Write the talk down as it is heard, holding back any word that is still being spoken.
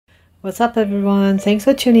What's up, everyone? Thanks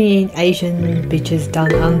for tuning in Asian Bitches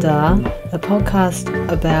Down Under, a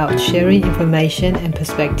podcast about sharing information and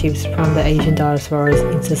perspectives from the Asian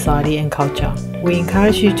diasporas in society and culture. We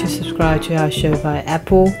encourage you to subscribe to our show via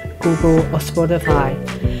Apple, Google, or Spotify.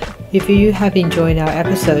 If you have enjoyed our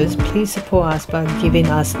episodes, please support us by giving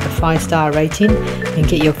us a 5-star rating and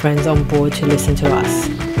get your friends on board to listen to us.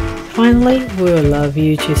 Finally, we would love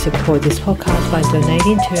you to support this podcast by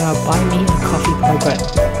donating to our Buy Me a Coffee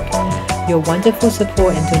program. Your wonderful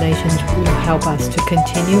support and donations will help us to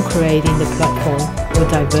continue creating the platform for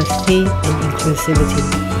diversity and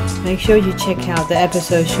inclusivity. Make sure you check out the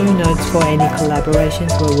episode show notes for any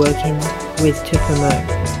collaborations we're working with to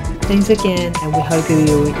promote. Thanks again, and we hope you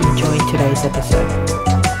will enjoy today's episode.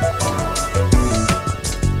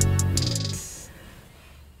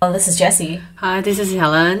 Well, this is Jessie. Hi, this is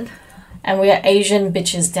Helen. And we are Asian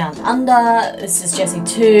Bitches Down Under. This is Jessie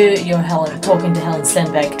too. You're Helen, talking to Helen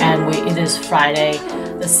Stenbeck, and it is Friday,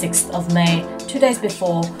 the 6th of May, 2 days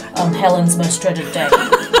before Helen's most dreaded day,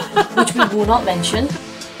 which we will not mention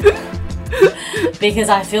because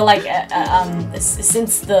I feel like ever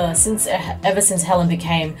since Helen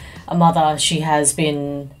became a mother, she has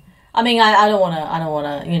been. I mean, I don't want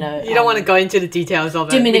to, you know. You don't want to go into the details of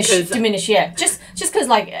it. Diminish, yeah. Just because,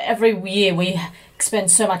 like, every year we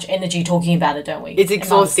spend so much energy talking about it, don't we? It's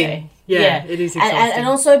exhausting. Yeah, it is exhausting. And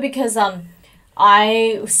also because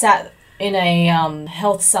I sat in a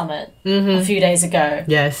health summit a few days ago.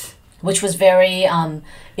 Yes. Which was very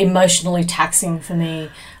emotionally taxing for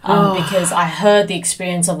me because I heard the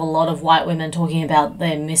experience of a lot of white women talking about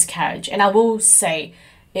their miscarriage. And I will say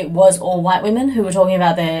it was all white women who were talking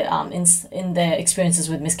about their in their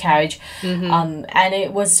experiences with miscarriage. And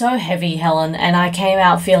it was so heavy, Helen, and I came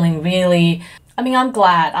out feeling really... I mean, I'm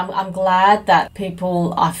glad. I'm glad that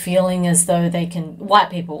people are feeling as though they can... White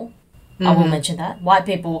people, I will mention that. White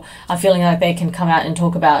people are feeling like they can come out and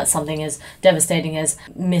talk about something as devastating as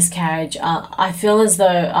miscarriage. I feel as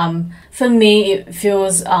though, for me, it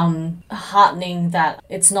feels heartening that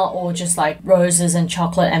it's not all just like roses and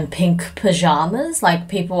chocolate and pink pajamas. Like,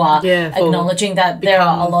 people are acknowledging that there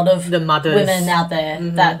are a lot of the mothers. Women out there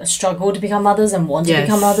that struggle to become mothers and want to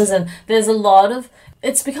become mothers. And there's a lot of...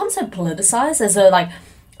 It's become so politicized as though, like,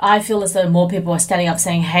 I feel as though more people are standing up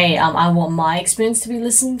saying, hey, I want my experience to be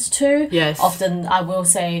listened to. Yes. Often I will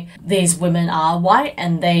say these women are white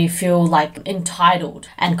and they feel like entitled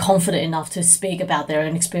and confident enough to speak about their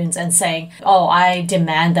own experience and saying, oh, I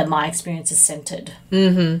demand that my experience is centered.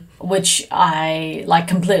 Which I like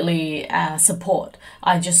completely support.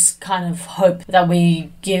 I just kind of hope that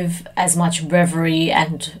we give as much reverie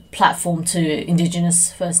and platform to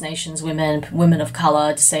Indigenous First Nations women, women of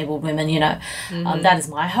colour, disabled women, you know. That is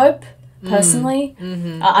my hope, personally.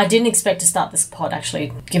 I didn't expect to start this pod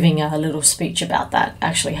actually giving a little speech about that,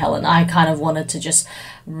 actually, Helen. I kind of wanted to just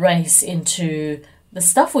race into the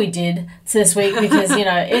stuff we did this week because, you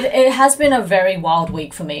know, it has been a very wild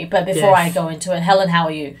week for me. But before I go into it, Helen, how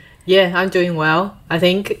are you? Yeah, I'm doing well. I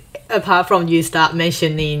think apart from you start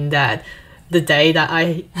mentioning that the day that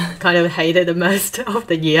I kind of hated the most of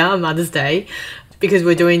the year, Mother's Day, because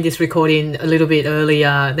we're doing this recording a little bit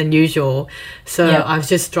earlier than usual. So I've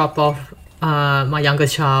just dropped off my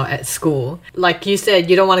youngest child at school. Like you said,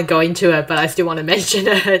 you don't want to go into it, but I still want to mention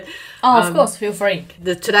it. Oh, of course, feel free.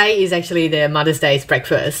 Today is actually their Mother's Day's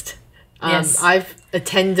breakfast. Yes. I've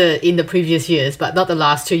attended in the previous years, but not the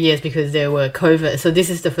last 2 years because there were COVID. So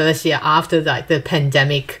this is the first year after like the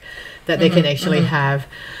pandemic that they can actually have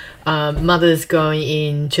mothers going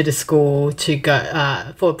into the school to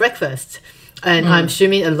go for breakfast. And I'm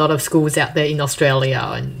assuming a lot of schools out there in Australia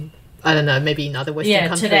and I don't know, maybe in other Western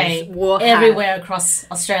countries. Today, everywhere across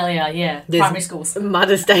Australia, primary schools.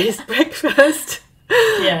 Mother's Day's breakfast.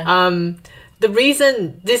 The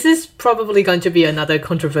reason, this is probably going to be another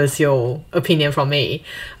controversial opinion from me.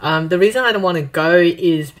 The reason I don't want to go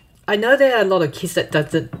is I know there are a lot of kids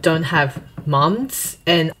that don't have mums,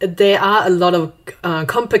 and there are a lot of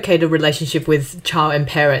complicated relationship with child and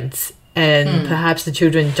parents, and perhaps the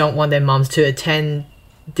children don't want their mums to attend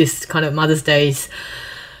this kind of Mother's Day's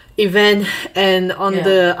event. And on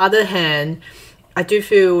the other hand, I do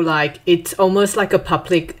feel like it's almost like a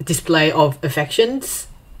public display of affections.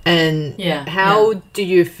 And how do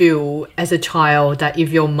you feel as a child that if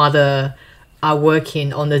your mother are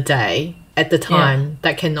working on the day at the time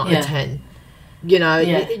that cannot attend? You know,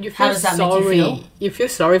 you feel how does that sorry. make you feel? You feel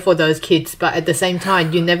sorry for those kids, but at the same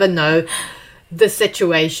time, you never know the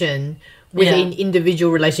situation within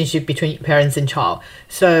individual relationship between parents and child.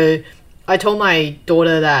 So I told my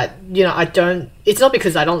daughter that, you know, it's not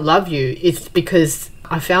because I don't love you, it's because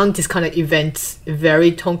I found this kind of events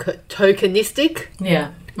very tokenistic.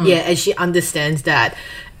 Yeah. Yeah, and she understands that.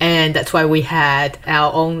 And that's why we had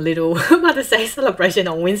our own little Mother's Day celebration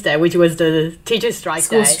on Wednesday, which was the teacher strike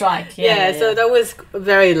School day. strike, So that was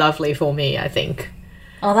very lovely for me, I think.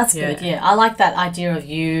 Oh, that's good. Yeah, I like that idea of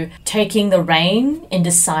you taking the reign in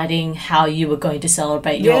deciding how you were going to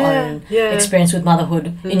celebrate your own experience with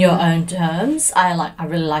motherhood in your own terms. I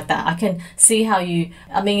really like that. I can see how you.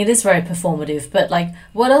 I mean, it is very performative, but like,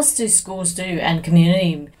 what else do schools do and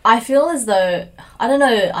community? I feel as though, I don't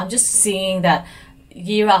know. I'm just seeing that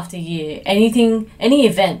year after year, any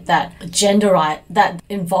event that that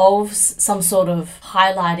involves some sort of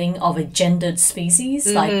highlighting of a gendered species,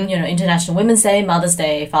 like, you know, International Women's Day, Mother's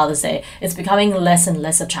Day, Father's Day, it's becoming less and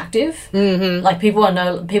less attractive. Like, people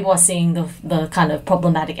are seeing the kind of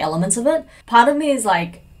problematic elements of it. Part of me is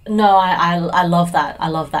like, no, I love that. I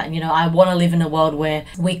love that. You know, I want to live in a world where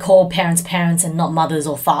we call parents parents and not mothers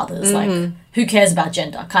or fathers. Like, who cares about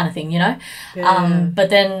gender kind of thing, you know? But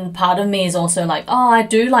then part of me is also like, oh, I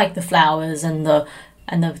do like the flowers and the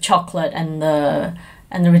chocolate and the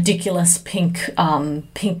ridiculous pink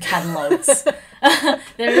catalogs.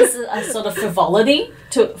 There is a sort of frivolity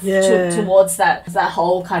towards that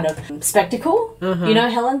whole kind of spectacle, you know,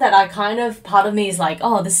 Helen, that I kind of, part of me is like,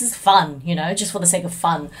 oh, this is fun, you know, just for the sake of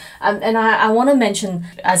fun. And I want to mention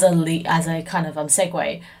as a kind of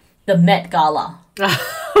segue, the Met Gala.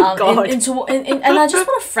 God. And I just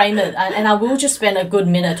want to frame it, and I will just spend a good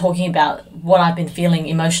minute talking about what I've been feeling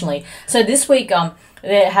emotionally. So this week,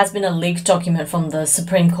 there has been a leaked document from the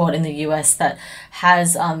Supreme Court in the US that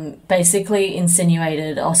has basically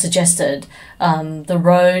insinuated or suggested the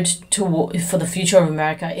road for the future of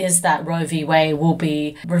America is that Roe v. Wade will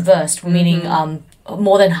be reversed, meaning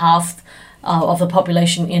more than half of the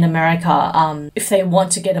population in America, if they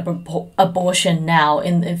want to get an abortion now,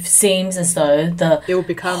 it seems as though it will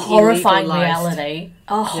become horrifying reality.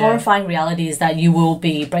 Horrifying reality is that you will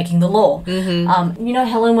be breaking the law. You know,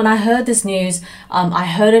 Helen, when I heard this news, I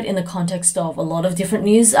heard it in the context of a lot of different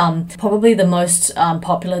news. Probably the most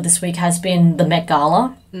popular this week has been the Met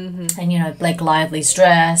Gala. And, you know, Blake Lively's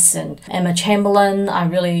dress and Emma Chamberlain.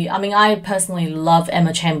 I personally love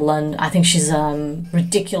Emma Chamberlain. I think she's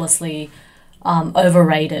ridiculously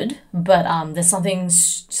overrated, but there's something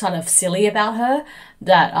sort of silly about her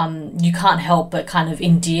that you can't help but kind of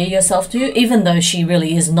endear yourself to, even though she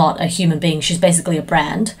really is not a human being. She's basically a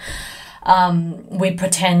brand. We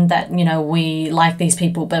pretend that, you know, we like these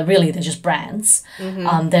people, but really they're just brands.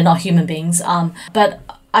 They're not human beings. But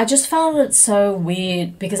I just found it so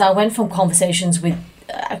weird because I went from conversations with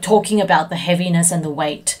talking about the heaviness and the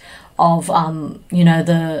weight of you know,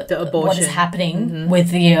 the abortion, what is happening with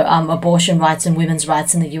the abortion rights and women's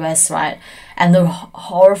rights in the US, right? And the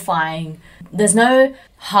horrifying, there's no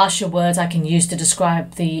harsher words I can use to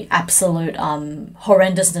describe the absolute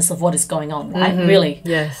horrendousness of what is going on, right? Really.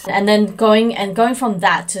 Yes. And then going from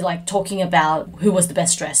that to like talking about who was the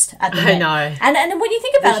best dressed at the Met. I know. And when you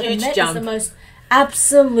think about it, the Met is the most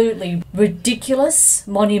absolutely ridiculous,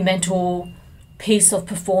 monumental piece of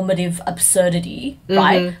performative absurdity,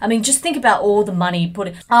 right? I mean, just think about all the money put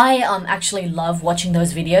in. I actually love watching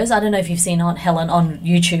those videos. I don't know if you've seen on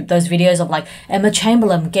YouTube those videos of like Emma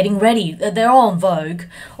Chamberlain getting ready. They're all on Vogue,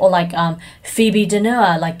 or like Phoebe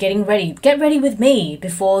Deneuer like getting ready. Get ready with me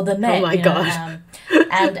before the Met. Oh my God.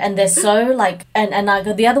 And they're so like, and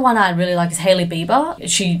the other one I really like is Hailey Bieber.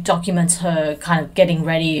 She documents her kind of getting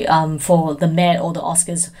ready for the Met or the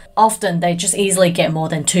Oscars. Often they just easily get more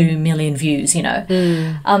than 2 million views, you know.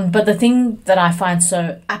 But the thing that I find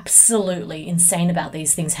so absolutely insane about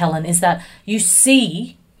these things, Helen, is that you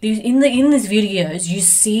see in these videos, you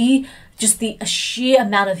see just the sheer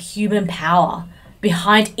amount of human power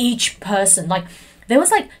behind each person. Like, there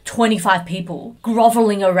was like 25 people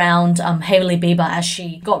groveling around Hailey Bieber as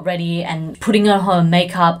she got ready and putting on her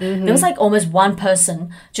makeup. There was like almost one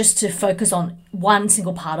person just to focus on one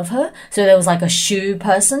single part of her. So there was like a shoe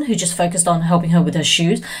person who just focused on helping her with her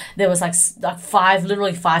shoes. There was like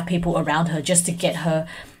literally five people around her just to get her.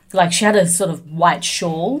 Like, she had a sort of white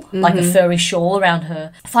shawl, like a furry shawl around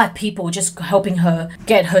her. 5 people just helping her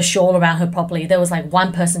get her shawl around her properly. There was like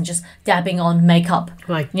one person just dabbing on makeup,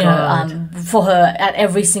 for her at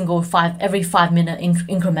every 5 minute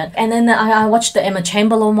increment. And then I watched the Emma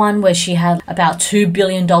Chamberlain one where she had about $2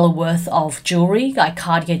 billion worth of jewelry, like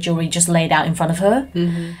Cartier jewelry, just laid out in front of her.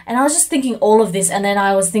 And I was just thinking all of this, and then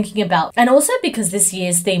I was thinking about, and also because this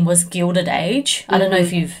year's theme was Gilded Age. I don't know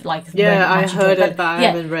if you've like read much I heard into it, but I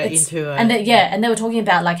haven't read into it. And and they were talking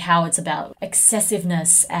about like how it's about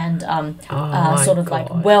excessiveness and sort of like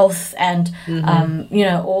wealth and you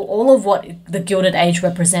know, all of what the Gilded Age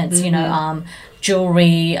represents. You know,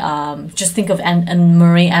 jewelry. Just think of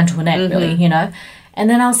Marie Antoinette, really. You know. And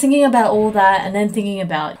then I was thinking about all that, and then thinking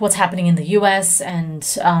about what's happening in the US and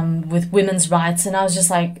with women's rights. And I was just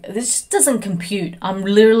like, this just doesn't compute. I'm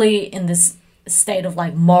literally in this state of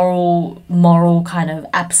like moral kind of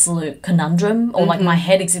absolute conundrum, or like my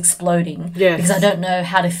head is exploding because I don't know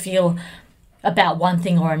how to feel about one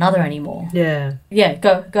thing or another anymore. Yeah,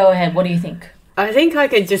 go ahead. What do you think? I think I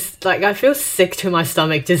can just, like, I feel sick to my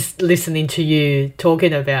stomach just listening to you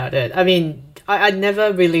talking about it. I mean, I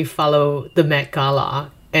never really follow the Met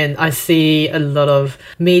Gala, and I see a lot of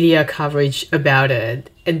media coverage about it.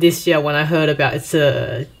 And this year when I heard about it's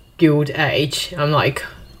a Guild Age, I'm like,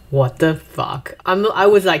 what the fuck? I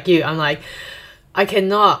was like you. I'm like, I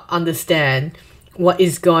cannot understand what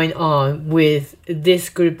is going on with this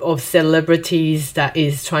group of celebrities that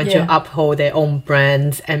is trying to uphold their own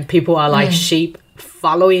brands, and people are like sheep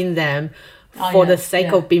following them for the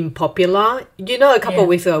sake of being popular. You know, a couple of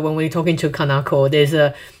weeks ago when we were talking to Kanako, there's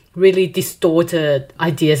a really distorted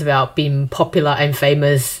ideas about being popular and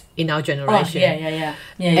famous in our generation.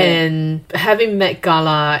 And having Met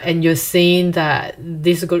Gala, and you're seeing that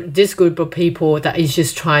this group of people that is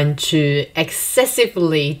just trying to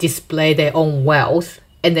excessively display their own wealth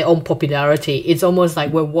and their own popularity. It's almost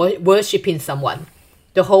like we're worshipping someone.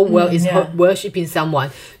 The whole world is worshipping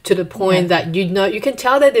someone, to the point that, you know, you can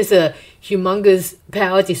tell that there's a humongous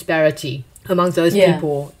power disparity among those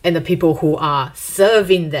people and the people who are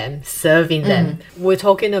serving them. We're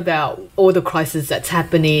talking about all the crisis that's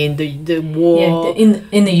happening, the war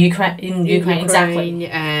in Ukraine, exactly,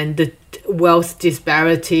 and the wealth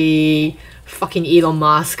disparity, fucking Elon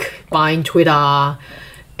Musk buying Twitter,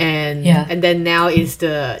 and then now is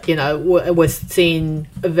the, you know, we're seeing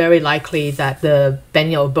very likely that the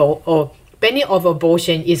banning of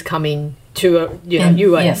abortion is coming to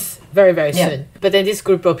US very, very soon. But then this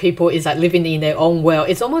group of people is like living in their own world.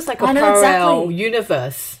 It's almost like a parallel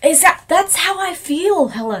universe. That's how I feel,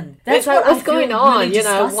 Helen. That's like, what's going on? Really, you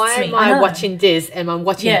know, why am I watching this and I'm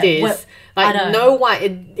watching this? Like, no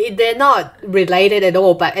one, they're not related at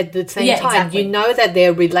all. But at the same time, you know that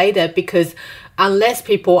they're related, because unless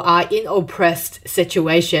people are in oppressed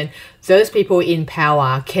situation, those people in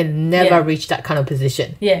power can never reach that kind of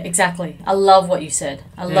position. Yeah, exactly. I love what you said.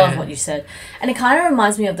 And it kind of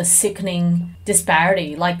reminds me of the sickening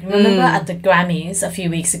disparity. Like, remember at the Grammys a few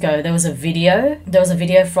weeks ago, there was a video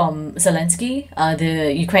from Zelensky,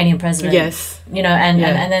 the Ukrainian president. Yes. You know, and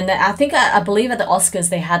then I believe at the Oscars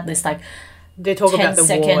they had this like, they talk about the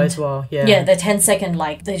war as well. Yeah, the 10-second,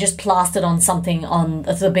 like, they just plastered on something on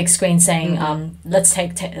the big screen saying, let's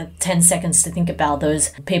take 10 seconds to think about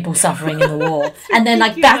those people suffering in the war. And then,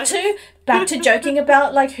 like, back to joking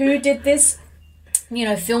about, like, who did this, you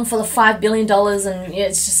know, film for the $5 billion, and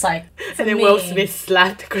it's just like, and then Will Smith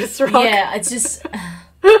slapped Chris Rock. Yeah, it's just...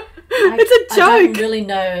 it's a joke. I don't really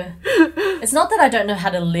know. It's not that I don't know how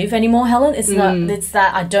to live anymore, Helen. It's not. It's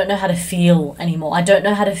that I don't know how to feel anymore. I don't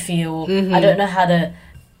know how to feel. I don't know how to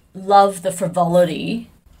love the frivolity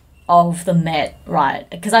of the Met, right?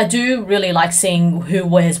 Because I do really like seeing who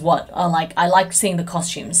wears what. I like seeing the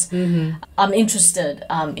costumes. I'm interested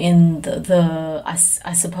in the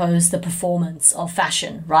I suppose the performance of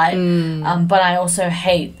fashion, right? But I also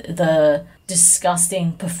hate the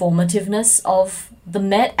disgusting performativeness of the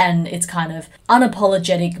Met and its kind of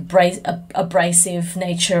unapologetic, abrasive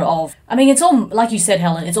nature of... I mean, it's all, like you said,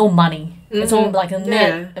 Helen, it's all money. It's all like a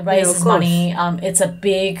Met raises money. It's a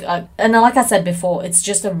big... and like I said before, it's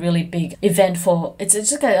just a really big event for... It's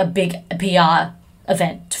just like a big PR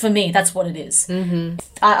event. For me, that's what it is.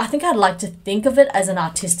 I think I'd like to think of it as an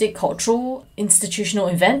artistic, cultural, institutional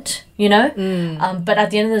event, you know? But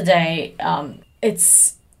at the end of the day,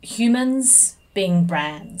 it's humans being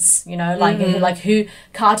brands, you know, like who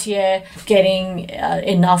Cartier getting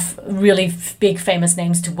enough really big famous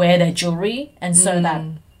names to wear their jewelry, and so that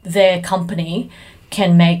their company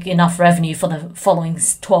can make enough revenue for the following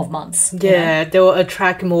 12 months. Yeah, they'll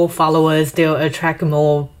attract more followers, they'll attract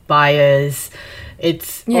more buyers.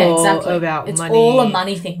 It's all about money. It's all a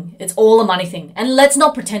money thing. It's all a money thing. And let's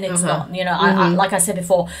not pretend it's not. You know, I like I said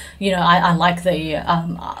before, you know, I like the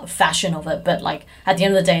fashion of it, but like at the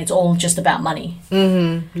end of the day, it's all just about money.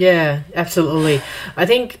 Yeah, absolutely. I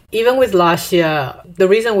think even with last year, the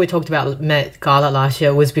reason we talked about Met Gala last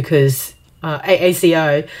year was because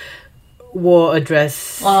ACO wore a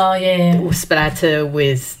dress splatter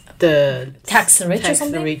with the tax the rich or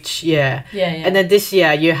something? The rich, yeah. And then this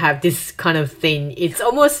year you have this kind of thing. It's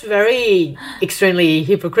almost very extremely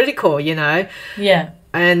hypocritical, you know?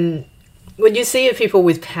 And when you see people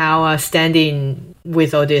with power standing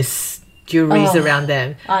with all this jewelries around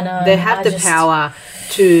them. I know. They have the power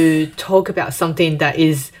to talk about something that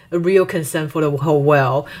is a real concern for the whole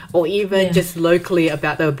world, or even just locally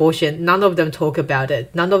about the abortion. None of them talk about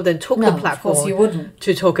it. None of them took the platform of course you wouldn't.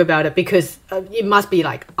 to talk about it, because it must be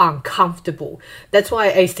like uncomfortable. That's why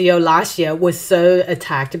ACO last year was so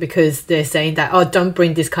attacked, because they're saying that, oh, don't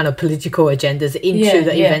bring this kind of political agendas into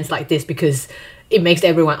the events like this, because it makes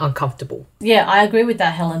everyone uncomfortable. Yeah, I agree with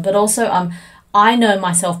that, Helen. But also, I know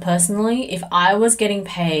myself personally, if I was getting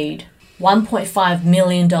paid $1.5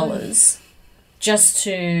 million just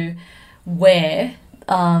to wear,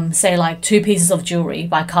 say, like 2 pieces of jewelry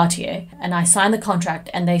by Cartier, and I sign the contract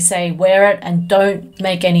and they say wear it and don't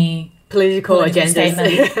make any political agendas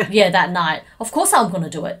statement that night, of course I'm going to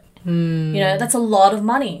do it. You know, that's a lot of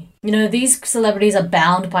money. You know, these celebrities are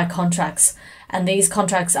bound by contracts, and these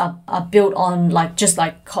contracts are built on just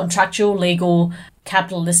contractual, legal,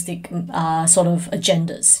 capitalistic sort of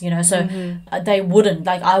agendas, you know. So they wouldn't,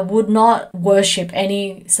 I would not worship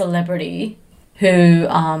any celebrity who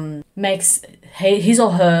makes his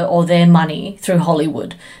or her or their money through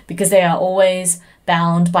Hollywood, because they are always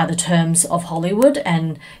bound by the terms of Hollywood,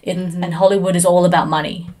 and and Hollywood is all about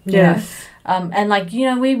money. Yes. And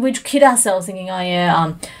we kid ourselves thinking,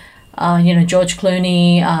 George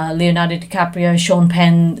Clooney, Leonardo DiCaprio, Sean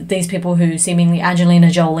Penn, these people who seemingly, Angelina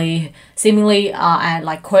Jolie, seemingly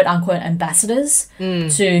are quote unquote ambassadors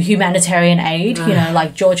to humanitarian aid. You know,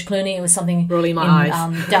 like George Clooney, it was something rolling my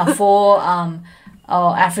eyes. Darfur,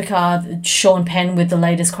 Africa, Sean Penn with the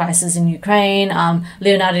latest crisis in Ukraine,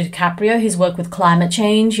 Leonardo DiCaprio, his work with climate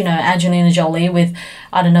change, Angelina Jolie with,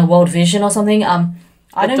 World Vision or something.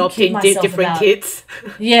 I don't kid myself different kids.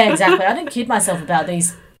 Yeah, exactly. I don't kid myself about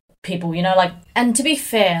these people, and to be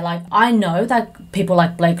fair, I know that people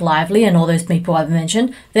like Blake Lively and all those people I've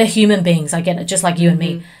mentioned, they're human beings. I get it, just like you and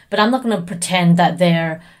me. But I'm not going to pretend that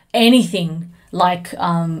they're anything like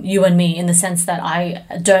you and me, in the sense that I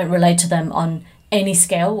don't relate to them on any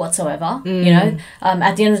scale whatsoever.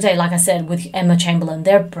 At the end of the day, like I said, with Emma Chamberlain,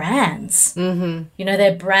 they're brands.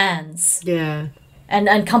 They're brands. Yeah.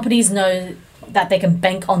 And companies know that they can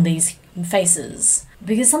bank on these faces,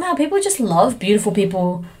 because somehow people just love beautiful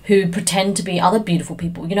people who pretend to be other beautiful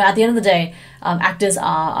people. At the end of the day, actors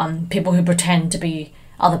are people who pretend to be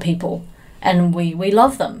other people, and we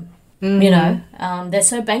love them. They're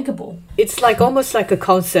so bankable. It's almost like a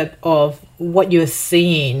concept of what you're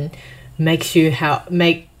seeing makes you how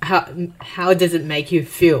does it make you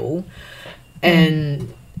feel,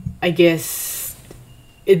 and I guess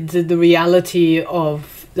the reality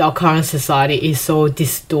of our current society is so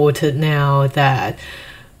distorted now that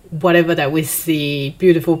whatever that we see,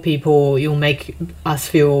 beautiful people, you'll make us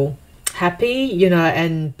feel happy,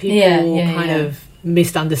 and people of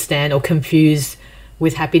misunderstand or confuse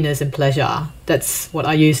with happiness and pleasure. That's what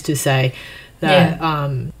I used to say, that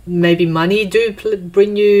maybe money do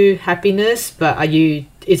bring you happiness, but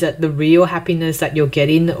is it the real happiness that you're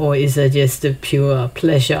getting, or is it just the pure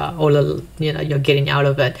pleasure or you're getting out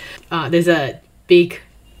of it? There's a big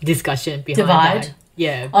discussion behind divide. That.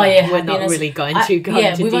 Yeah, we're not really going to go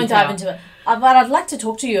into we won't detail. dive into it. But I'd like to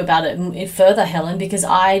talk to you about it further, Helen, because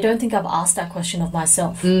I don't think I've asked that question of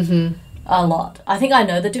myself a lot. I think I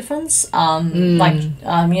know the difference. For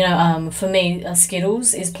me,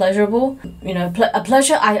 Skittles is pleasurable. A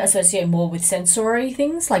pleasure I associate more with sensory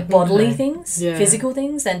things, like bodily things, physical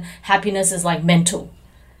things, and happiness is mental.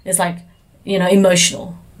 It's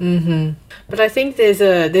emotional. But I think there's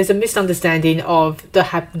a misunderstanding of the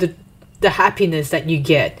happiness that you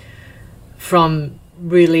get from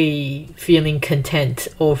really feeling content,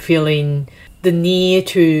 or feeling the need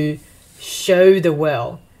to show the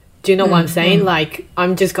world. Do you know what I'm saying?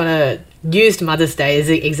 I'm just gonna use Mother's Day as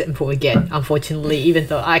an example again, unfortunately, even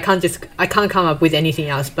though I can't come up with anything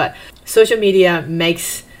else. But social media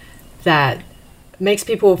makes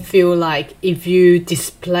people feel like if you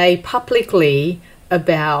display publicly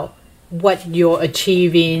about what you're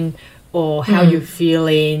achieving or how you're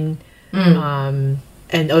feeling,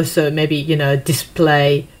 and also maybe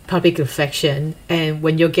display public affection, and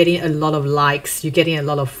when you're getting a lot of likes, you're getting a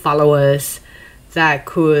lot of followers, that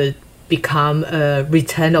could become a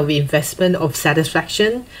return of investment of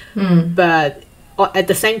satisfaction. But at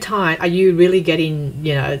the same time, are you really getting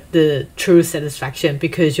the true satisfaction,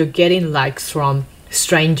 because you're getting likes from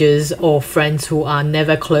strangers or friends who are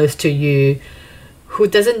never close to you, who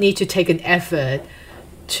doesn't need to take an effort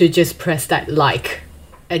to just press that like,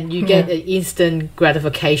 and you get an instant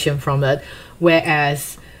gratification from it,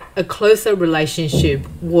 whereas a closer relationship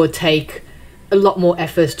will take a lot more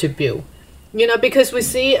efforts to build. Because we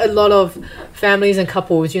see a lot of families and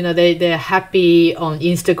couples, they're happy on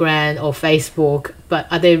Instagram or Facebook, but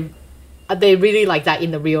are are they really like that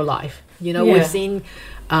in the real life? You know, we've seen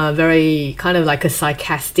very kind of like a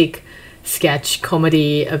sarcastic sketch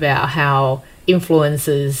comedy about how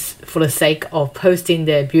influencers, for the sake of posting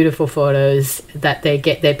their beautiful photos, that they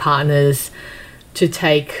get their partners to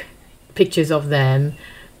take pictures of them,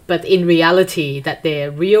 but in reality that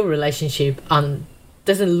their real relationship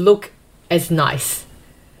doesn't look as nice,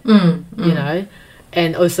 you know,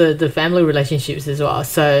 and also the family relationships as well.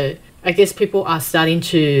 So I guess people are starting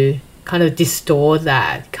to kind of distort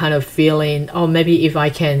that kind of feeling, oh, maybe if I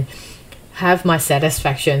can have my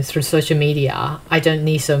satisfaction through social media, I don't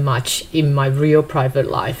need so much in my real private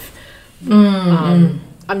life.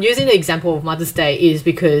 I'm using the example of Mother's Day is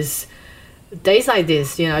because days like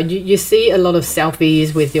this, you know, you see a lot of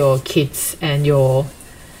selfies with your kids and you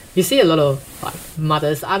see a lot of like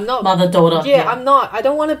mothers. I'm not mother-daughter. Yeah, I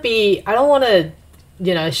don't want to,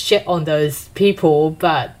 you know, shit on those people,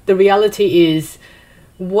 but the reality is,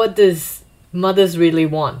 what does mothers really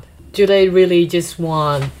want? Do they really just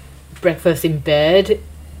want breakfast in bed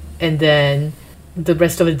and then the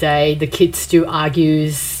rest of the day the kid still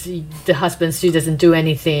argues, the husband still doesn't do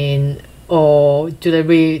anything, or do they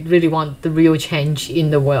really want the real change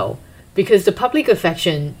in the world? Because the public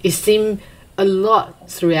affection is seen a lot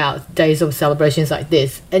throughout days of celebrations like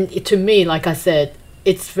this, and to me, like I said,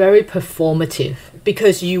 it's very performative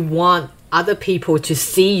because you want other people to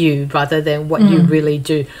see you rather than what you really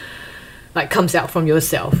do, like comes out from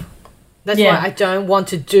yourself. That's why I don't want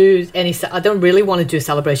to do I don't really want to do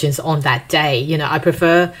celebrations on that day. You know, I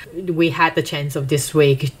prefer, we had the chance of this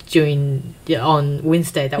week on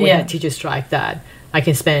Wednesday that we had teacher strike, that I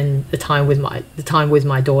can spend the time with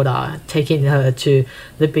my daughter, taking her to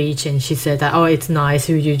the beach, and she said that, oh, it's nice,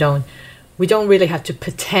 we don't really have to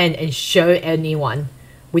pretend and show anyone.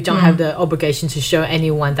 We don't have the obligation to show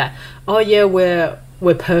anyone that, oh yeah,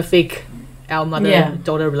 we're perfect, our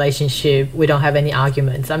mother-daughter relationship, we don't have any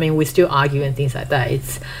arguments. I mean, we still argue and things like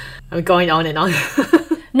that. I'm going on and on.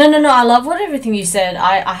 No, I love everything you said.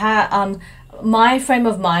 I had my frame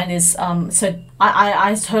of mind is so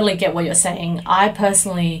I totally get what you're saying. I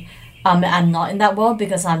personally am not in that world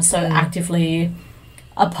because I'm so actively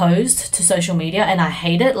opposed to social media and I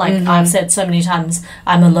hate it. Like I've said so many times,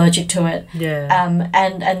 I'm allergic to it.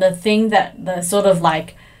 And the thing that the sort of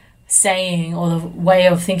like saying or the way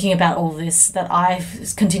of thinking about all this that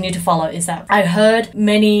I've continued to follow is that I heard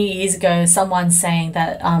many years ago someone saying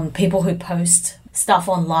that people who post stuff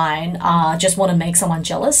online just want to make someone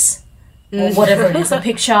jealous or whatever it is, a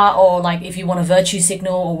picture, or like if you want a virtue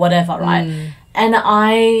signal or whatever, right? And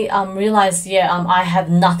I realized, I have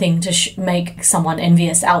nothing to make someone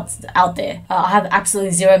envious out there. I have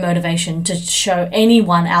absolutely zero motivation to show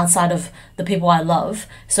anyone outside of the people I love.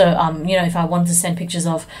 So, if I want to send pictures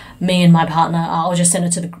of me and my partner, I'll just send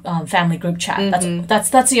it to the family group chat.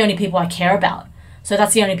 That's the only people I care about. So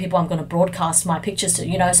that's the only people I'm going to broadcast my pictures to,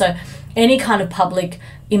 you know. So any kind of public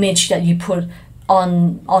image that you put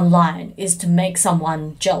online is to make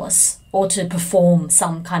someone jealous or to perform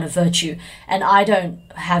some kind of virtue, and I don't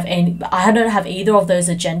have either of those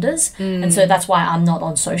agendas, and so that's why I'm not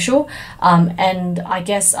on social. And I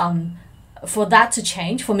guess for that to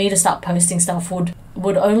change, for me to start posting stuff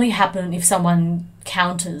would only happen if someone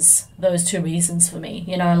counters those two reasons for me.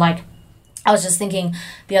 You know, like I was just thinking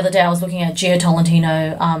the other day, I was looking at Gio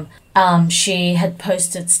Tolentino. She had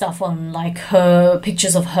posted stuff on like her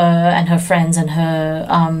pictures of her and her friends and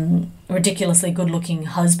her ridiculously good-looking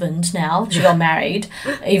husband now. She got married,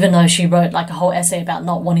 even though she wrote like a whole essay about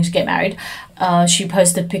not wanting to get married. She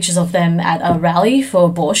posted pictures of them at a rally for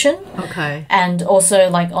abortion. Okay. And also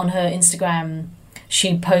like on her Instagram,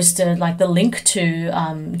 she posted like the link to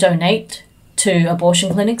donate to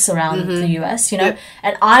abortion clinics around the US, you know.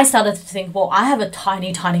 And I started to think, well, I have a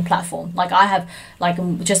tiny platform. Like I have like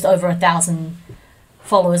just over 1,000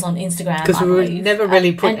 followers on Instagram. Because we never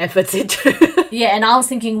really put efforts into. Yeah, and I was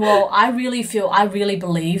thinking, well, I really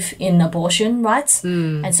believe in abortion rights.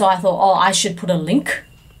 And so I thought, oh, I should put a link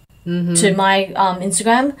to my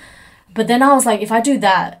Instagram. But then I was like, if I do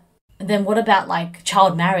that, then what about like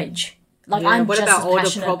child marriage? Like I'm just as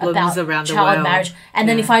passionate about child marriage. And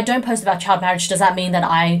then if I don't post about child marriage, does that mean that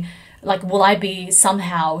will I be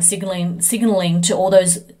somehow signaling to all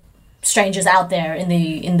those strangers out there in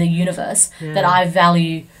the universe that I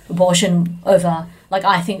value abortion over, like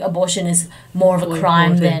I think abortion is more of a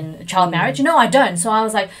crime than child marriage? No, I don't. So I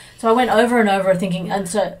was like, I went over and over thinking, and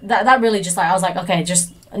so that really just like, I was like, okay,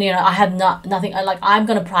 just, you know, I have nothing, like I'm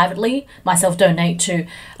going to privately myself donate to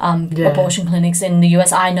abortion clinics in the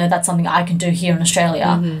US. I know that's something I can do here in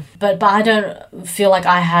Australia, but I don't feel like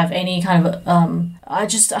I have any kind of, I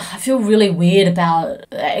feel really weird about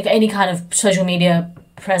any kind of social media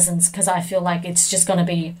presence, because I feel like it's just going to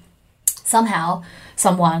be somehow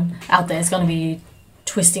someone out there is going to be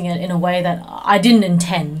twisting it in a way that I didn't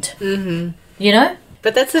intend. You know?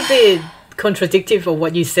 But that's a bit contradictory of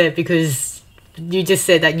what you said, because you just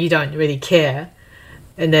said that you don't really care,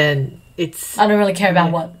 and then it's... I don't really care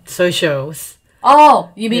about what? Socials. Oh,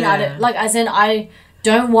 you mean I don't... Like, as in, I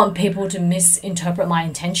don't want people to misinterpret my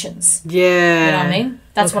intentions. Yeah. You know what I mean?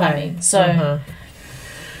 That's what I mean. So,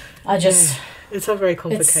 I just... It's all very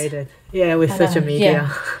complicated. With social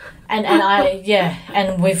media. Yeah.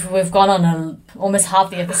 And we've gone on almost half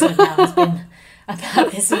the episode now has been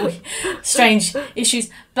about this strange issues.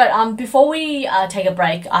 But before we take a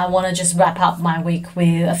break, I want to just wrap up my week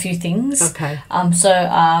with a few things. Okay.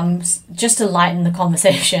 So just to lighten the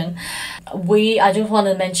conversation, I just want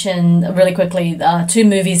to mention really quickly 2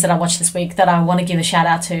 movies that I watched this week that I want to give a shout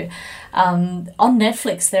out to. On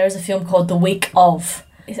Netflix, there is a film called The Week Of.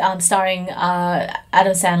 Starring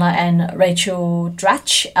Adam Sandler and Rachel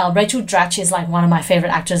Dratch. Rachel Dratch is like one of my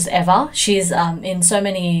favorite actors ever. She's in so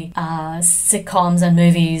many sitcoms and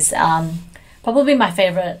movies. Probably my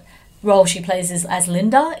favorite role she plays is as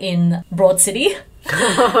Linda in Broad City.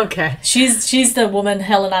 Okay. She's the woman,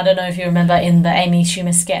 Helen, I don't know if you remember, in the Amy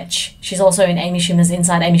Schumer sketch. She's also in Amy Schumer's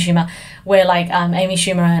Inside Amy Schumer, where like Amy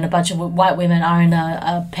Schumer and a bunch of white women are in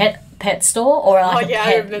a pet store, or like a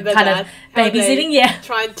pet kind of babysitting,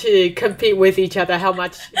 trying to compete with each other how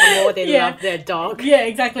much more they love their dog. Yeah,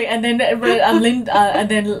 exactly. And then and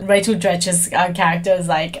then Rachel Dratch's character is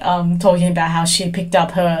like talking about how she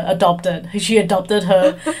adopted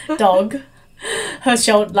her dog,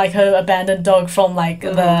 her abandoned dog from like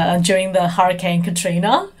during the Hurricane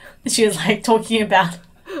Katrina. She was like talking about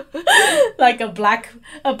like a black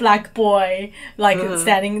boy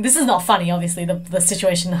standing. This is not funny, obviously, the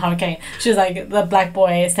situation in the hurricane. She was like the black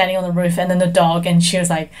boy standing on the roof, and then the dog, and she was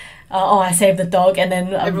like, I saved the dog. And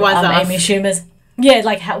then Amy Schumer's what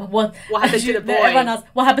happened to the boy? Everyone asks,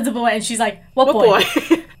 what happened to the boy? And she's like, what boy?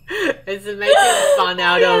 It's making fun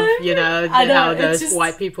out of how those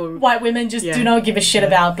white women just do not give a shit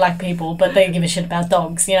about black people, but they give a shit about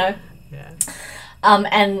dogs,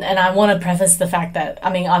 And I want to preface the fact that,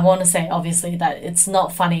 I want to say, obviously, that it's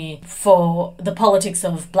not funny for the politics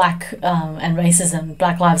of black and racism,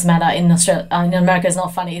 Black Lives Matter in Australia, in America is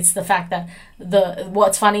not funny. It's the fact that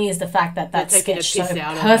what's funny is the fact that sketch so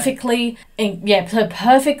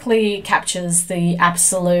perfectly captures the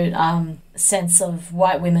absolute sense of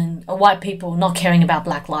white people not caring about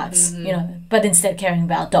black lives, but instead caring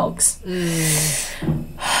about dogs.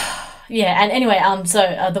 Yeah, and anyway,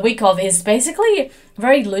 The Week Of is basically,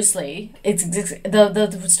 very loosely,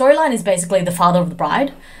 the storyline is basically the father of the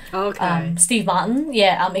bride. Okay. Steve Martin,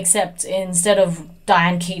 except instead of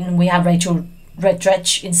Diane Keaton, we have Rachel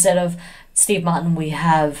Dratch. Instead of Steve Martin, we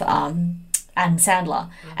have Adam Sandler.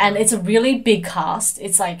 And it's a really big cast.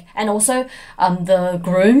 It's like, and also the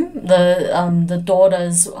groom, the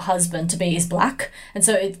daughter's husband to be is black, and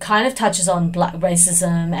so it kind of touches on black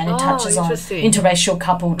racism, and it touches on interracial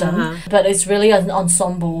coupledom, but it's really an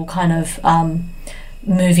ensemble kind of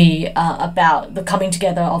movie about the coming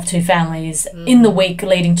together of two families in the week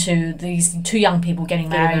leading to these two young people getting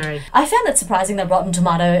married. I found it surprising that Rotten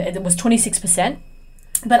Tomato, it was 26%,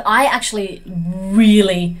 but I actually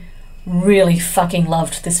really fucking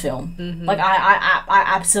loved this film. Like I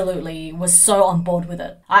absolutely was so on board with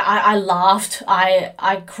it. I laughed,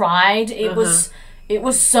 I cried. It was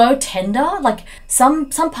so tender. Like some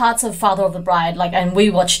parts of Father of the Bride, and we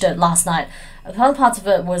watched it last night, some parts of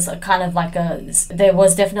it was kind of like there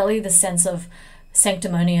was definitely the sense of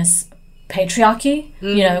sanctimonious patriarchy,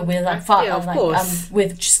 with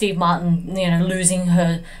with Steve Martin,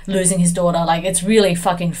 losing his daughter. Like, it's really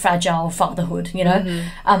fucking fragile fatherhood,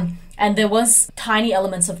 and there was tiny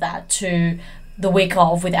elements of that to The Week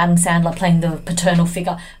Of, with Adam Sandler playing the paternal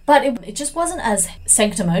figure, but it just wasn't as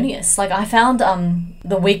sanctimonious. Like, I found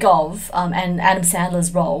The Week Of and Adam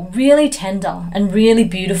Sandler's role really tender and really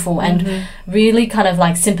beautiful and really kind of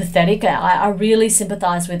like sympathetic. I really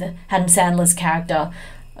sympathized with Adam Sandler's character,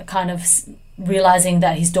 kind of realizing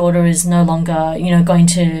that his daughter is no longer, going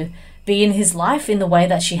to be in his life in the way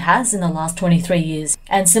that she has in the last 23 years.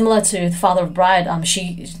 And similar to the Father of Bride,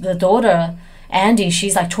 the daughter, Andy,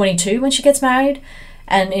 she's like 22 when she gets married.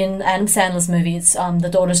 And in Adam Sandler's movie, it's the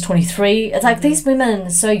daughter's 23. It's like these women are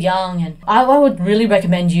so young. And I would really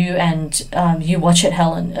recommend you you watch it,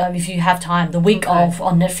 Helen, if you have time. The Week Of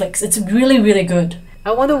on Netflix. It's really, really good.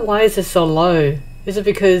 I wonder why is it so low? Is it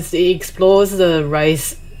because it explores the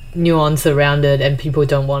race nuance around it and people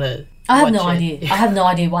don't want it? I have no idea. I have no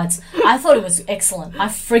idea why I thought it was excellent. I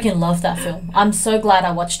freaking love that film. I'm so glad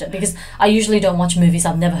I watched it because I usually don't watch movies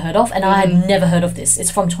I've never heard of, and I had never heard of this.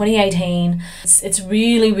 It's from 2018. It's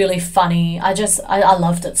really, really funny. I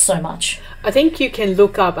loved it so much. I think you can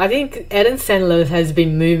look up. I think Adam Sandler has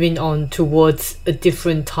been moving on towards a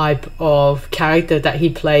different type of character that he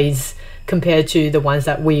plays compared to the ones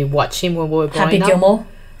that we watch him when we were growing up. Happy Gilmore.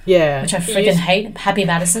 Yeah. Which I freaking hate. Happy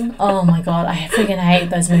Madison. Oh my god, I freaking hate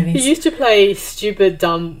those movies. He used to play stupid,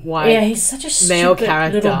 dumb, white he's such a male stupid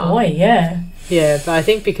character. little boy, yeah. Yeah, but I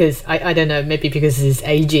think because, I don't know, maybe because he's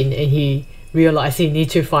aging and he realised he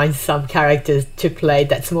needs to find some characters to play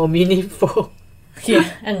that's more meaningful.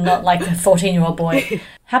 Yeah, and not like a 14-year-old boy.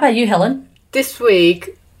 How about you, Helen? This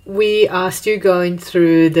week, we are still going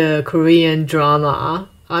through the Korean drama.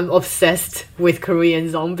 I'm obsessed with Korean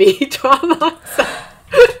zombie drama.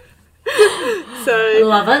 So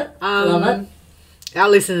love it. Love it. Our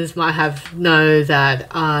listeners might have know that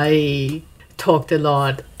I talked a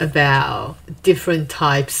lot about different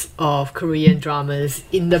types of Korean dramas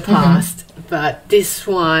in the past, but this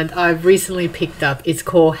one I've recently picked up. It's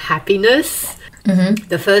called Happiness.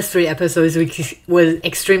 The first 3 episodes was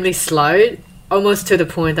extremely slow, almost to the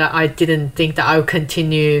point that I didn't think that I would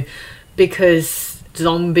continue because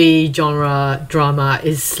zombie genre drama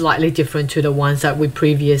is slightly different to the ones that we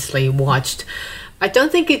previously watched. I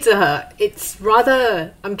don't think it's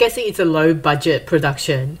rather, I'm guessing it's a low budget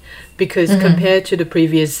production because compared to the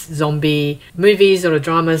previous zombie movies or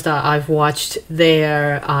dramas that I've watched,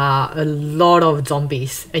 there are a lot of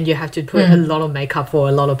zombies and you have to put a lot of makeup for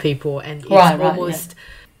a lot of people, and it's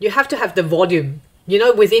you have to have the volume. You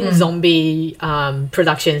know, within zombie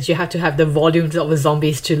productions, you have to have the volumes of the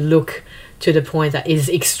zombies to look to the point that is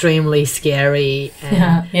extremely scary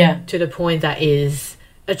and to the point that is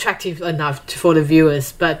attractive enough for the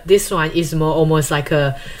viewers. But this one is more almost like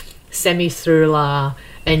a semi-thriller,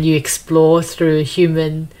 and you explore through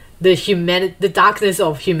the darkness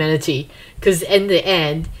of humanity, because in the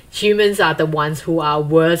end humans are the ones who are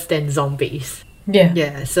worse than zombies.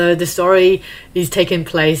 So the story is taking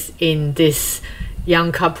place in this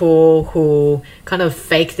young couple who kind of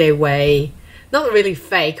fake their way, not really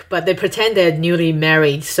fake, but they pretend they're newly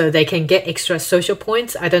married so they can get extra social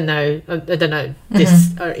points. I don't know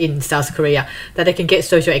this in South Korea, that they can get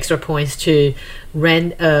social extra points to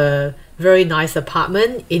rent a very nice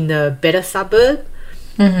apartment in a better suburb.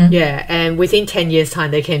 And within 10 years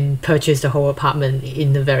time they can purchase the whole apartment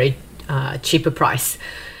in a very cheaper price.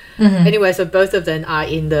 Anyway, so both of them are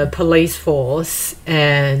in the police force,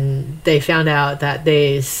 and they found out that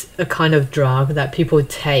there's a kind of drug that people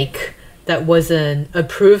take that wasn't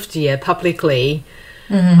approved yet publicly.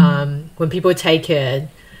 When people take it,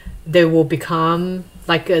 they will become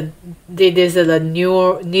like there's a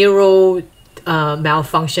neural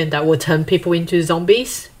malfunction that will turn people into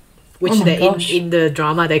zombies, which in the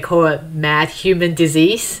drama they call it mad human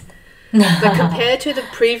disease. But compared to the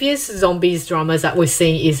previous zombies dramas that we've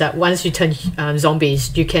seen, is that once you turn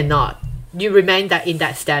zombies, you remain in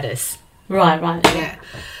that status. Right. Yeah.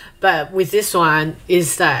 But with this one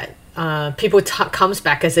is that people comes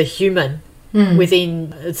back as a human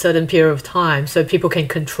within a certain period of time, so people can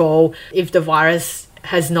control if the virus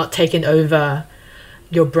has not taken over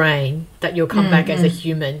your brain, that you'll come back as a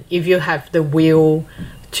human if you have the will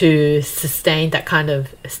to sustain that kind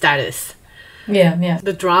of status.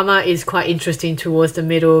 The drama is quite interesting towards the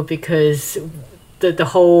middle because the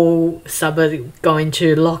whole suburb going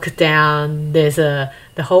to lockdown.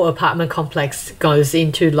 The whole apartment complex goes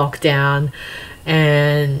into lockdown,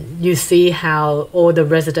 and you see how all the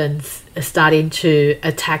residents are starting to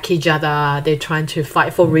attack each other. They're trying to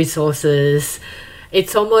fight for resources.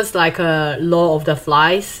 It's almost like a Law of the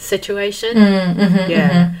Flies situation.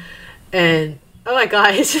 And oh my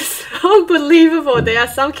god, it's just unbelievable. There are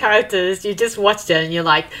some characters, you just watch them and you're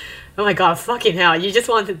like, oh my god, fucking hell, you just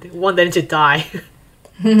want them to die.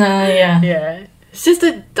 It's just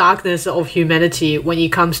the darkness of humanity when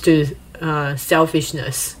it comes to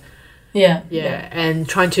selfishness. And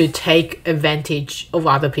trying to take advantage of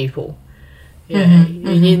other people.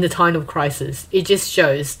 In the time of crisis, it just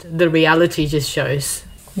shows, the reality just shows.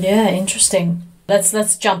 Interesting.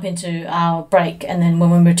 Let's jump into our break, and then when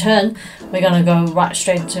we return, we're going to go right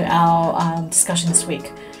straight to our discussion this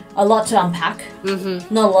week. A lot to unpack.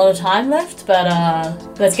 Not a lot of time left, but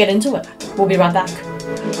let's get into it. We'll be right back.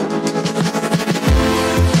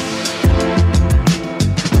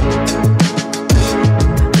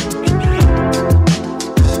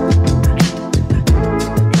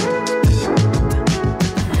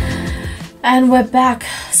 And we're back.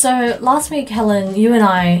 So last week, Helen, you and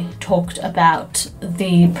I talked about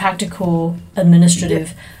the practical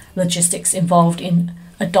administrative logistics involved in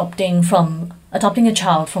adopting a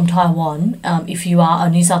child from Taiwan, if you are a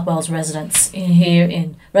New South Wales resident here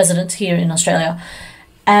in Australia.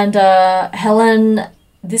 And Helen,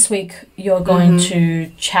 this week you're going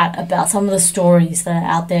to chat about some of the stories that are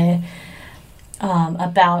out there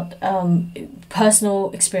about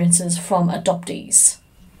personal experiences from adoptees.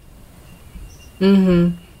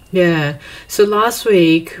 Yeah. So last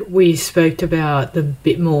week we spoke about the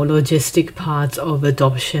bit more logistic parts of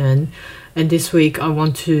adoption, and this week I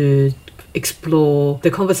want to explore the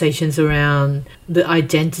conversations around the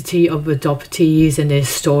identity of adoptees and their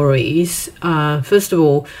stories. First of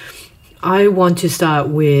all, I want to start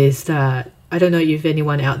with that. I don't know if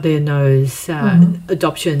anyone out there knows that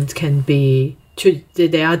adoptions can be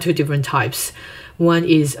there are two different types. One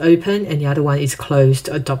is open and the other one is closed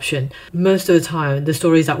adoption. Most of the time, the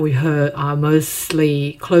stories that we heard are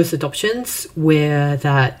mostly closed adoptions, where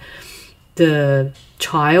that the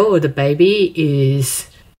child or the baby is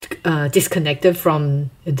disconnected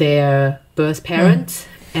from their birth parents,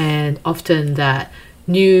 and often that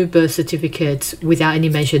new birth certificates without any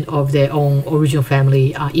mention of their own original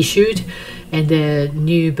family are issued, and the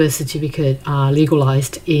new birth certificate are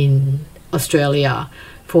legalized in Australia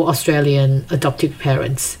for Australian adoptive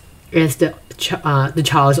parents as the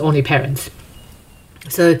child's only parents.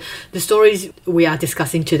 So the stories we are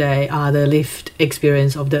discussing today are the lived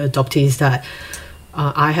experience of the adoptees that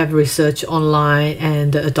I have researched online,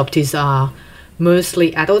 and the adoptees are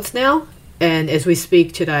mostly adults now. And as we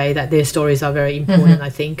speak today, that their stories are very important, I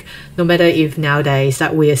think. No matter if nowadays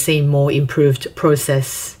that we are seeing more improved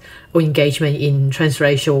process or engagement in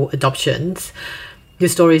transracial adoptions, the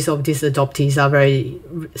stories of these adoptees are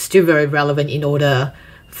still very relevant in order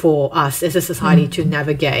for us as a society to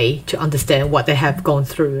navigate, to understand what they have gone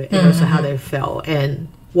through, and also how they felt, and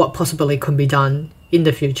what possibly could be done in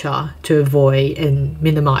the future to avoid and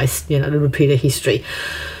minimize, the repeated history.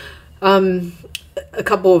 A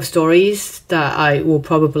couple of stories that I will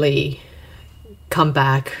probably come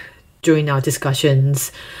back during our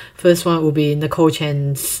discussions. First one will be Nicole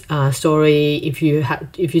Chen's story. If you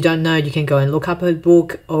don't know, you can go and look up her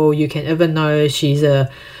book, or you can even know she's a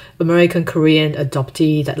American Korean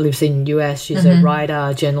adoptee that lives in US. She's a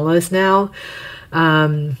writer, journalist now.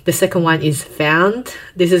 The second one is Found.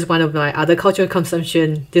 This is one of my other cultural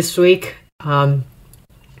consumption this week.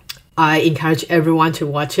 I encourage everyone to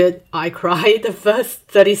watch it. I cried the first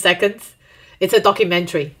 30 seconds. It's a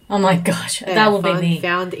documentary. Oh my gosh, that would be me.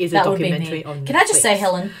 Found is a documentary on Netflix. Can I just say,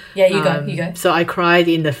 Helen? Yeah, you go. So I cried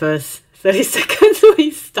in the first 30 seconds when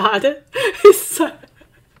it started.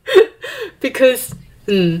 Because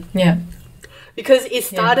it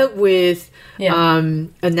started with a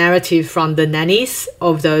narrative from the nannies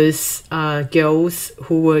of those girls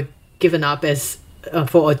who were given up as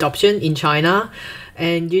for adoption in China.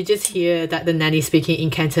 And you just hear that the nanny speaking in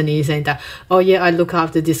Cantonese and that, I look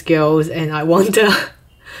after these girls and I wonder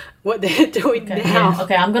what they're doing now. Yeah.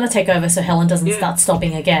 Okay, I'm going to take over so Helen doesn't start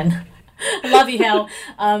stopping again. I love you, Hel.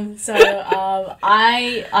 I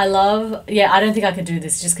love... Yeah, I don't think I could do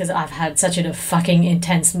this just because I've had such a fucking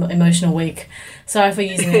intense emotional week. Sorry for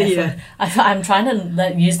using the F word. I'm trying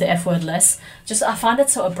to use the F word less. Just I find it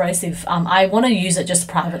so abrasive. I want to use it just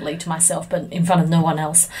privately to myself, but in front of no one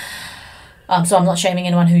else. So I'm not shaming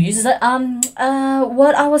anyone who uses it.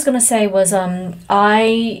 What I was going to say was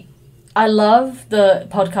I love the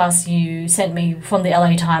podcast you sent me from the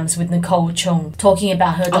LA Times with Nicole Chung talking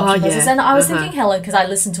about her adoption process. And I was thinking, Helen, because I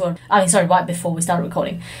listened to it, right before we started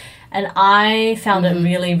recording. And I found it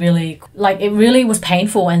really, really, it really was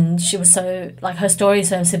painful. And she was so, her story is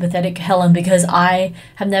so sympathetic, Helen, because I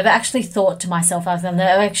have never actually thought to myself, I've never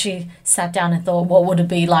actually sat down and thought, what would it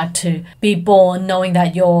be like to be born knowing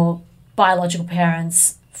that your biological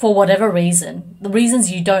parents, for whatever reason, the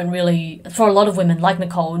reasons you don't really, for a lot of women like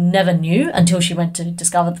Nicole, never knew until she went to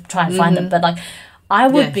try and find them. But I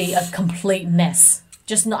would be a complete mess.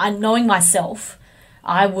 Just knowing myself,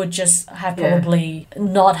 I would just have probably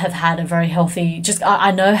not have had a very healthy,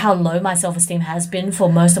 I know how low my self-esteem has been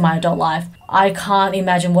for most of my adult life. I can't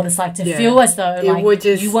imagine what it's like to feel as though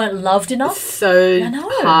you weren't loved enough. So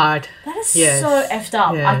hard. That is so effed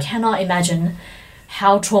up. I cannot imagine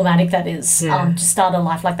how traumatic that is to start a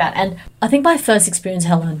life like that. And I think my first experience,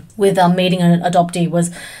 Helen, with meeting an adoptee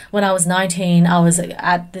was when I was 19. I was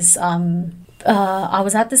at this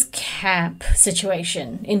camp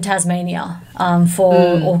situation in Tasmania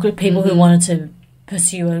for all people who wanted to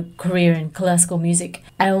pursue a career in classical music.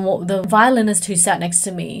 And the violinist who sat next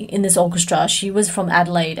to me in this orchestra, she was from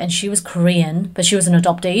Adelaide and she was Korean, but she was an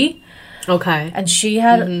adoptee. Okay. And she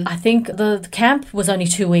had, I think the camp was only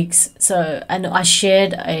 2 weeks. So, and I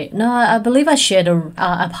shared I believe I shared a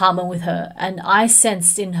apartment with her, and I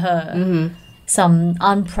sensed in her some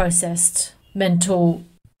unprocessed mental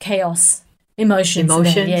chaos, emotions.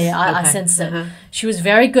 Yeah, I sensed it. She was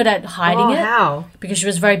very good at hiding it. How? Because she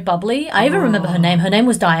was very bubbly. I even remember her name. Her name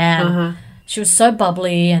was Diane. She was so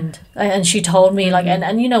bubbly, and she told me like,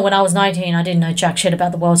 and you know, when I was 19, I didn't know jack shit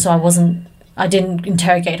about the world, so I didn't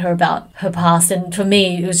interrogate her about her past. And for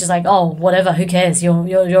me, it was just like, oh, whatever, who cares?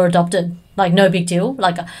 You're adopted. Like, no big deal.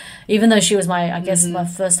 Like, even though she was I guess my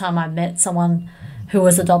first time I met someone who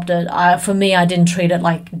was adopted, for me, I didn't treat it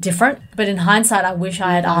like different. But in hindsight, I wish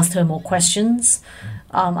I had asked her more questions.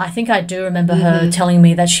 I think I do remember her telling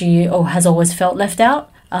me that she has always felt left out.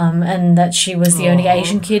 And that she was the only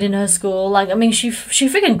Asian kid in her school. Like, I mean, she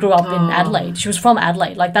freaking grew up in Adelaide. She was from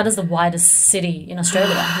Adelaide. Like, that is the widest city in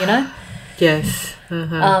Australia, you know? Yes.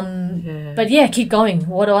 But yeah, keep going.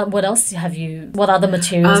 What else what other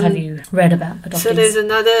materials have you read about adoptees? So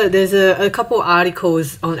there's a couple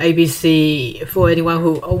articles on ABC for anyone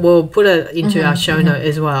who will put it into our show note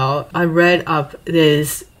as well. I read up,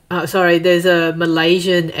 there's a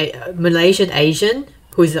Malaysian Asian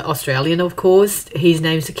who's Australian, of course. His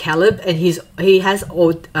name's Caleb, and he has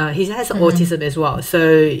autism as well.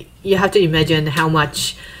 So you have to imagine how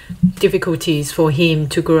much difficulties for him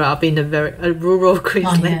to grow up in a rural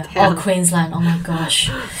Queensland town. Queensland! Oh my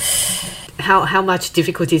gosh. How much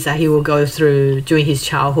difficulties that he will go through during his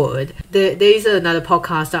childhood. There is another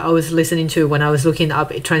podcast that I was listening to when I was looking up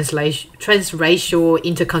transracial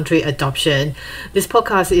intercountry adoption. This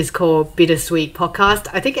podcast is called Bittersweet Podcast.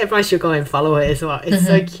 I think everyone should go and follow it as well. It's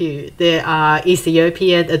so cute. There are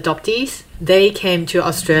Ethiopian adoptees. They came to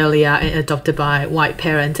Australia and adopted by white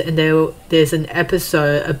parents, and there's an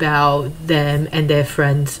episode about them and their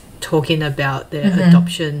friends talking about their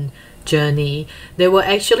adoption journey. They were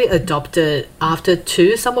actually adopted after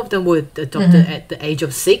 2. Some of them were adopted at the age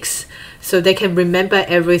of 6, so they can remember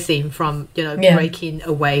everything from breaking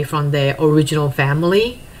away from their original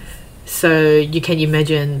family. So you can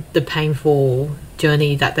imagine the painful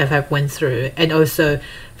journey that they have went through, and also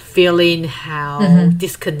feeling how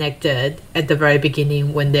disconnected at the very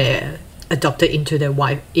beginning when they're adopted into the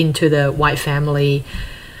white family.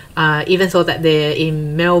 Even though that they're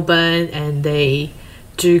in Melbourne and they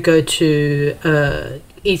do go to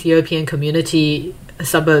Ethiopian community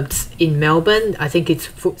suburbs in Melbourne, I think it's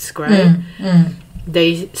Footscray.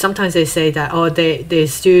 Sometimes they say that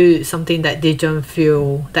there's still something that they don't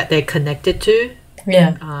feel that they're connected to.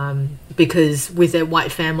 Because with their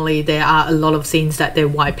white family, there are a lot of things that their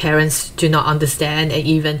white parents do not understand, and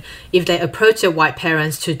even if they approach their white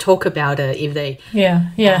parents to talk about it, if they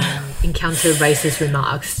encounter racist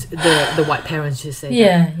remarks, the white parents just say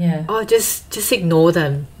just ignore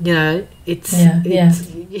them. You know, it's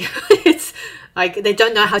like they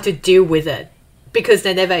don't know how to deal with it because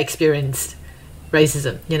they never experienced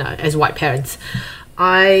racism, as white parents.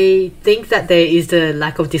 I think that there is a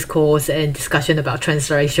lack of discourse and discussion about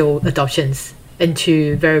transracial adoptions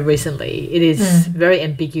until very recently. It is very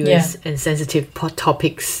ambiguous and sensitive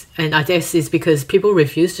topics, and I guess it's because people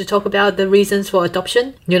refuse to talk about the reasons for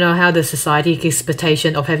adoption. You know, how the society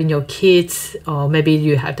expectation of having your kids, or maybe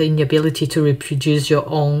you have the inability to reproduce your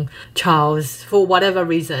own child for whatever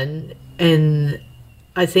reason. And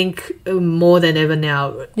I think more than ever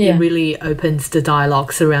now, it really opens the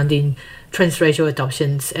dialogue surrounding transracial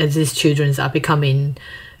adoptions as these children are becoming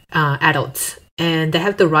adults, and they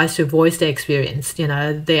have the right to voice their experience.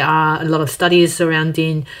 There are a lot of studies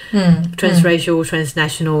surrounding transracial,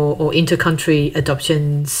 transnational or intercountry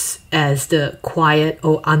adoptions as the quiet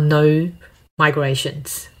or unknown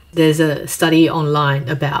migrations. There's a study online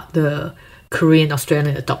about the Korean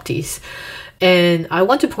Australian adoptees, and I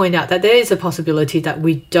want to point out that there is a possibility that if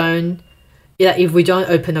we don't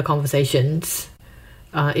open the conversations,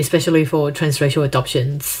 especially for transracial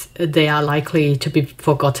adoptions, they are likely to be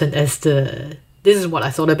forgotten this is what I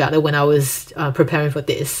thought about it when I was preparing for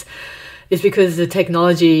this. It's because the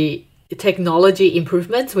technology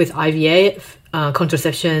improvements with IVF,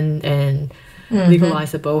 contraception and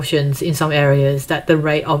legalized abortions in some areas, that the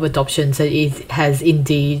rate of adoptions has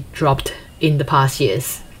indeed dropped in the past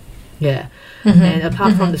years. And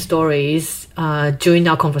apart from the stories, during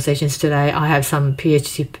our conversations today, I have some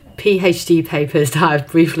PhD papers that I've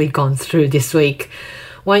briefly gone through this week.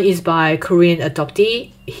 One is by Korean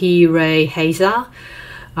adoptee Hee-Rae Hazer.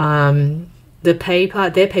 Their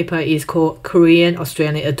paper is called Korean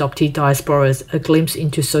Australian Adoptee Diasporas, A Glimpse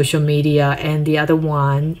into Social Media, and the other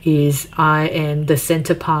one is I Am the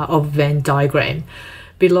Center Part of Venn Diagram,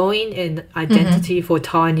 Belonging and Identity for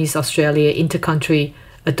Taiwanese Australia Intercountry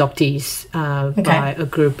adoptees by a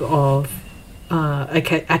group of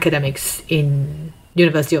academics in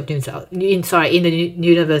University of New South, in the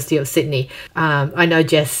University of Sydney. I know,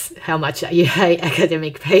 Jess, how much you hate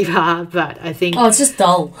academic paper, but I think it's just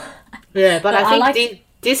dull. Yeah, but I think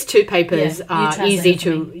these two papers are easy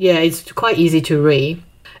to it's quite easy to read.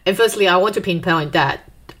 And firstly, I want to pinpoint that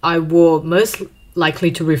I will most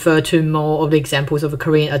likely to refer to more of the examples of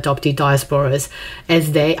Korean adoptee diasporas,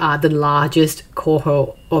 as they are the largest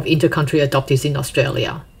cohort of intercountry adoptees in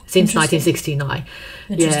Australia since 1969.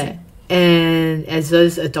 Yeah, and as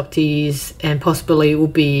those adoptees, and possibly will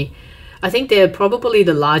be, I think they're probably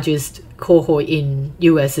the largest cohort in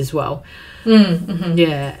US as well.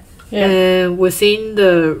 Yeah. And we're seeing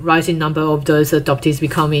the rising number of those adoptees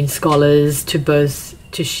becoming scholars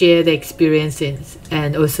to share their experiences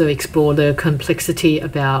and also explore the complexity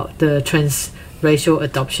about the transracial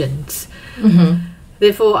adoptions.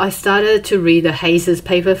 Therefore, I started to read the Hayes'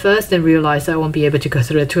 paper first and realized I won't be able to go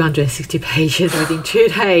through the 260 pages within 2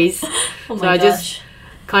 days. I just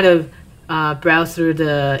kind of browsed through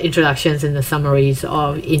the introductions and the summaries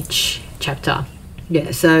of each chapter.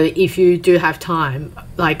 Yeah, so if you do have time,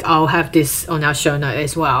 like, I'll have this on our show note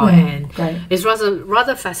as well. And it's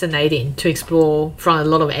rather fascinating to explore from a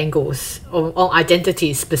lot of angles on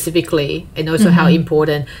identity specifically, and also how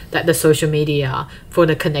important that the social media for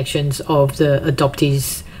the connections of the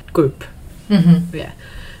adoptees group. Yeah.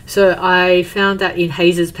 So I found that in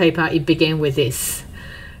Hayes' paper, it began with this.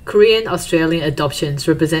 Korean Australian adoptions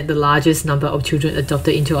represent the largest number of children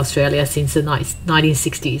adopted into Australia since the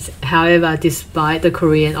 1960s. However, despite the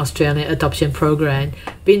Korean Australian adoption program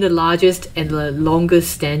being the largest and the longest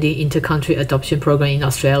standing intercountry adoption program in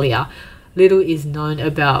Australia, little is known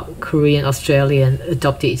about Korean Australian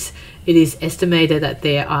adoptees. It is estimated that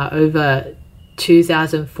there are over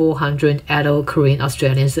 2,400 adult Korean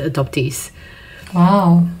Australian adoptees.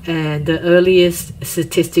 Wow. And the earliest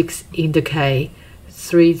statistics indicate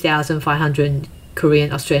 3,500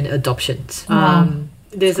 Korean Australian adoptions.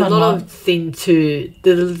 There's a lot of things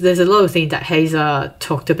that Hazer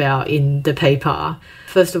talked about in the paper.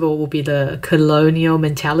 First of all, will be the colonial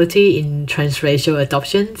mentality in transracial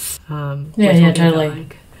adoptions. Totally.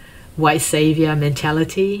 Like white savior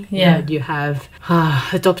mentality. Yeah, you have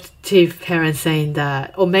adoptive parents saying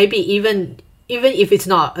that, or maybe even if it's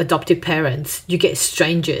not adoptive parents, you get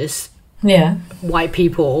strangers. Yeah, white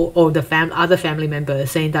people or the other family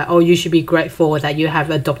members saying that, oh, you should be grateful that you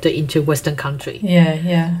have adopted into Western country.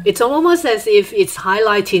 Yeah. It's almost as if it's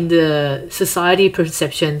highlighting the society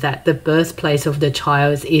perception that the birthplace of the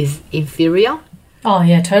child is inferior. Oh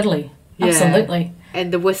yeah, totally. Yeah. Absolutely.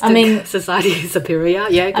 And the Western society is superior.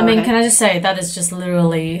 Yeah, go ahead. Can I just say that is just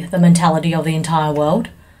literally the mentality of the entire world,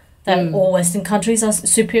 that all Western countries are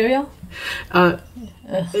superior.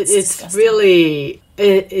 It's really...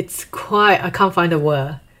 It's quite... I can't find a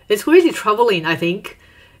word. It's really troubling, I think.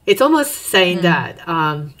 It's almost saying that...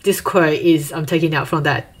 this quote is... I'm taking out from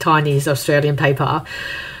that Chinese Australian paper.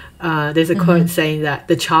 There's a quote saying that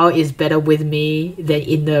the child is better with me than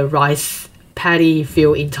in the rice paddy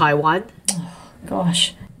field in Taiwan. Oh,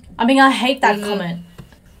 gosh. I hate that comment.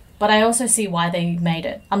 But I also see why they made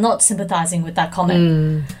it. I'm not sympathizing with that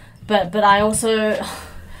comment. But I also...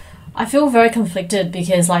 I feel very conflicted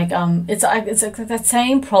because it's that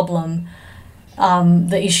same problem,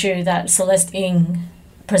 the issue that Celeste Ng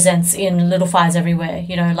presents in Little Fires Everywhere.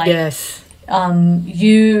 Yes.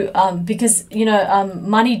 Because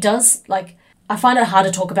money does, I find it hard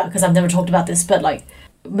to talk about because I've never talked about this, but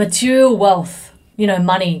material wealth,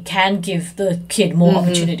 money can give the kid more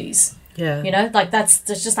opportunities. Yeah. That's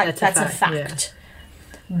a fact. Yeah.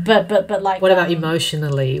 But what about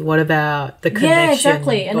emotionally? What about the connection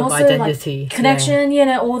and of also identity? Connection,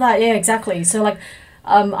 all that. Yeah, exactly. So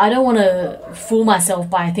I don't want to fool myself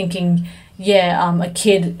by thinking, a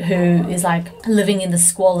kid who is living in the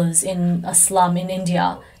squalors in a slum in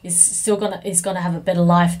India is gonna have a better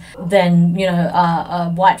life than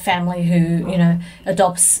a white family who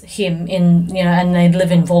adopts him in and they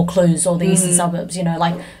live in Vaucluse or the eastern suburbs.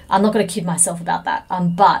 I'm not gonna kid myself about that.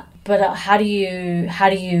 But how do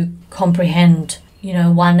you comprehend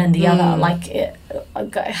one and the other?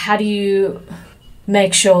 How do you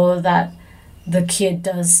make sure that the kid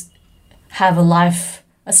does have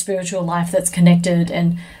a spiritual life that's connected,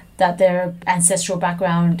 and that their ancestral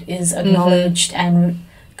background is acknowledged and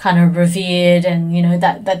kind of revered, and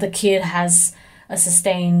that the kid has a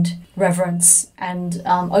sustained reverence and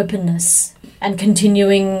openness, and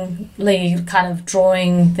continually kind of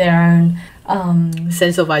drawing their own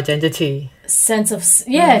sense of identity, sense of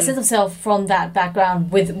self from that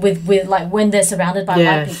background with when they're surrounded by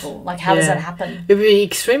white people. How does that happen? It would be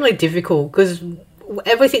extremely difficult because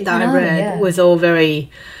everything that I read was all very,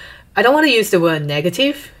 I don't want to use the word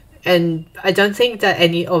negative, and I don't think that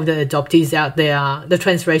any of the adoptees out there, the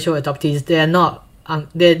transracial adoptees, they're not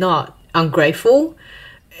ungrateful.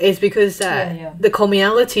 It's because the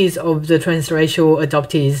commonalities of the transracial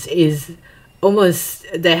adoptees is almost,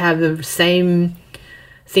 they have the same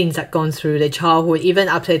things that gone through their childhood, even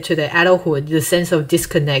up to their adulthood, the sense of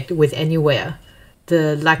disconnect with anywhere,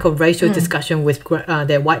 the lack of racial discussion with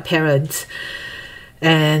their white parents,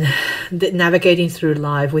 and navigating through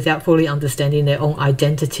life without fully understanding their own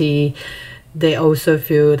identity. They also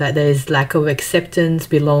feel that there's lack of acceptance,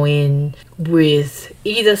 belonging with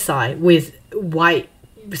either side, with white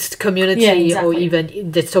community or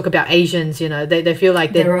even, let's talk about Asians, you know, they feel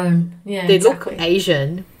like their own. They look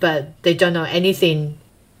Asian, but they don't know anything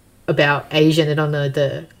about Asian. They don't know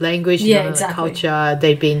the language, they don't know the culture.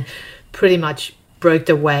 They've been pretty much broke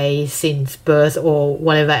away since birth or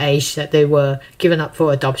whatever age that they were given up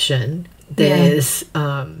for adoption. There's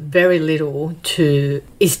very little to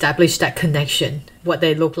establish that connection, what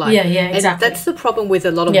they look like. And that's the problem with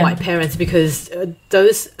a lot of white parents, because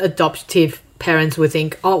those adoptive parents would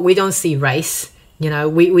think, oh, we don't see race, you know,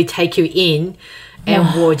 we take you in and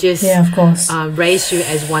we'll just raise you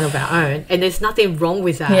as one of our own. And there's nothing wrong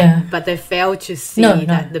with that, but they fail to see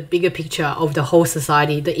that the bigger picture of the whole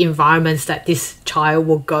society, the environments that this child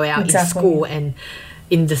will go out in school and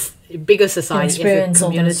in this bigger society as a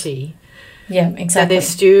community. That they're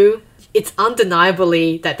still, it's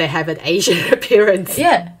undeniably that they have an Asian appearance.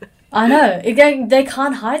 I know. They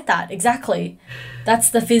can't hide that. Exactly.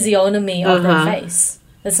 That's the physiognomy of their face.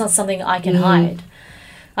 That's not something I can hide.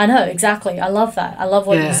 I know, exactly. I love that. I love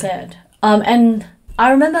what you said. And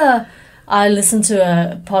I remember I listened to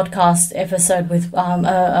a podcast episode with one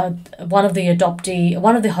of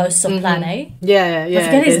the hosts of Plan A. I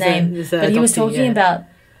forget his name, but he was talking about...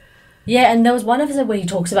 and there was one episode where he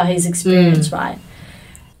talks about his experience, right?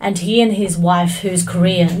 And he and his wife, who's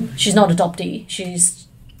Korean, she's not adoptee, she's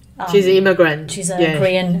an immigrant. She's a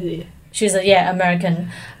Korean... She's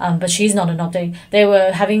American, but she's not an adoptee. They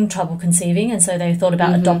were having trouble conceiving, and so they thought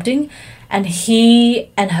about adopting. And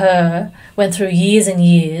he and her went through years and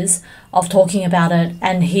years of talking about it,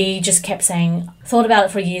 and he just kept saying, thought about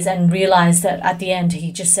it for years and realised that at the end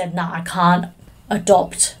he just said, I can't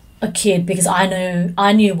adopt a kid because I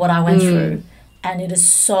knew what I went through, and it is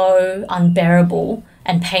so unbearable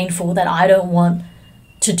and painful that I don't want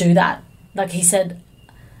to do that. Like he said,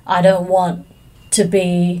 I don't want to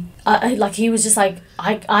be... like he was just like,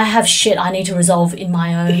 I have shit I need to resolve in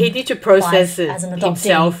my own. He need to process it as an adoptee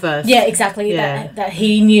himself first. Exactly. That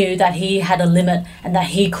he knew that he had a limit and that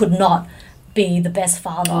he could not be the best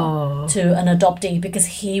father to an adoptee because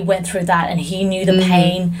he went through that and he knew the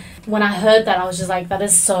pain. When I heard that, I was just like, that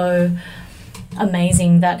is so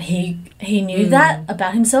amazing that he knew that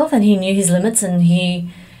about himself and he knew his limits, and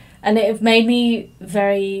it made me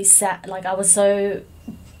very sad. Like I was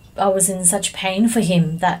in such pain for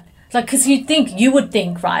him that, like, because you would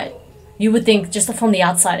think, right? You would think, just from the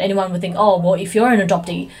outside, anyone would think, oh, well, if you're an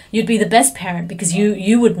adoptee, you'd be the best parent because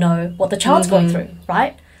you would know what the child's going through,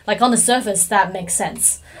 right? Like, on the surface, that makes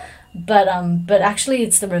sense. But actually,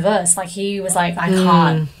 it's the reverse. Like, he was like,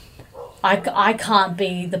 I can't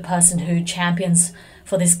be the person who champions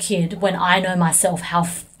for this kid when I know myself how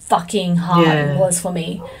fucking hard it was for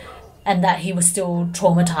me, and that he was still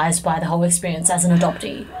traumatized by the whole experience as an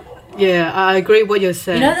adoptee. Yeah, I agree what you're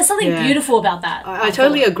saying. You know, there's something beautiful about that. I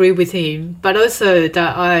totally agree with him, but also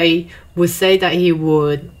that I would say that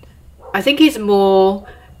I think he's more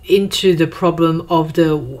into the problem of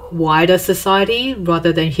the wider society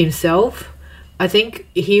rather than himself. I think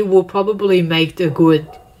he will probably make a good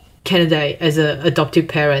candidate as an adoptive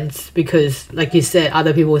parent because, like you said,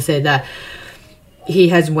 other people said that he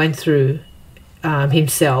has went through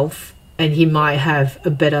himself, and he might have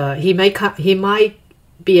he might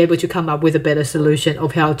be able to come up with a better solution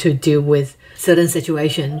of how to deal with certain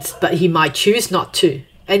situations, but he might choose not to.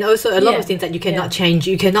 And also a lot of things that you cannot change.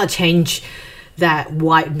 You cannot change that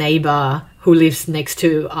white neighbor who lives next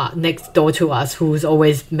door to us, who's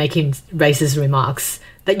always making racist remarks.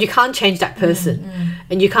 That you can't change that person,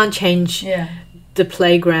 and you can't change the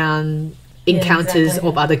playground encounters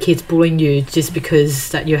of other kids bullying you just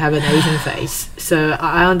because that you have an Asian face. So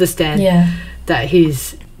I understand that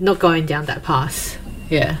he's not going down that path.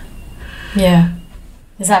 Is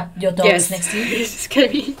that your dog's next to you? It's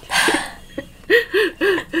Kevin.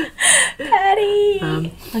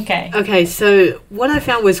 Patty. Okay, so what I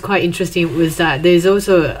found was quite interesting was that there's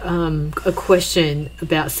also a question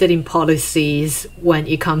about setting policies when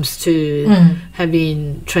it comes to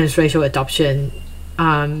having transracial adoption,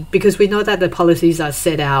 because we know that the policies are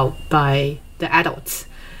set out by the adults?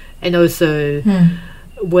 And also,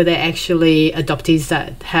 were there actually adoptees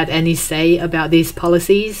that had any say about these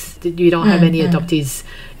policies? You don't have any adoptees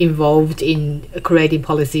involved in creating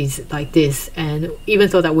policies like this. And even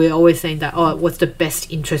though that we're always saying that, what's the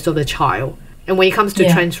best interest of the child? And when it comes to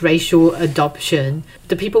transracial adoption,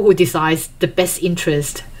 the people who decide the best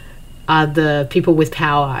interest are the people with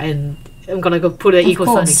power. And I'm going to go put an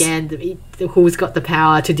equal sign again. Who's got the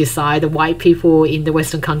power to decide? The white people in the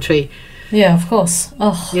Western country. Yeah, of course.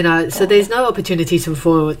 Oh, so there's no opportunity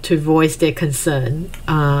to voice their concern.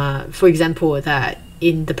 For example, that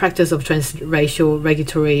in the practice of transracial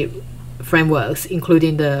regulatory frameworks,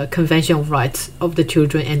 including the Convention of Rights of the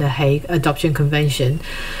Children and the Hague Adoption Convention,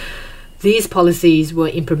 these policies were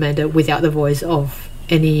implemented without the voice of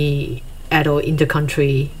any adult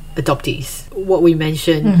intercountry adoptees. What we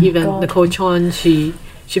mentioned, even Nicole Chon, she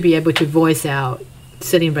should be able to voice out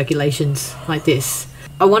certain regulations like this.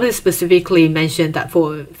 I want to specifically mention that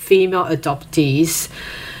for female adoptees,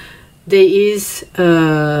 there is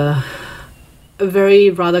a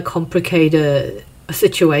very rather complicated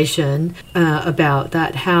situation about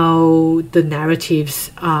that, how the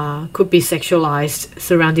narratives could be sexualized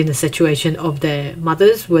surrounding the situation of their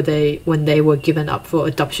mothers when they were given up for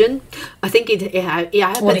adoption. I think it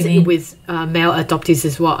happens with male adoptees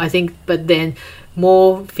as well. I think, but then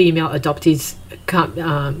more female adoptees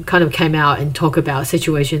kind of came out and talk about a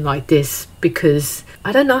situation like this, because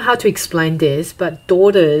I don't know how to explain this, but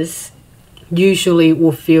daughters usually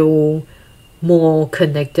will feel more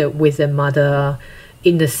connected with their mother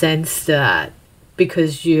in the sense that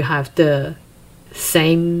because you have the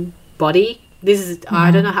same body. This is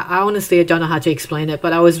I don't know how, I honestly don't know how to explain it,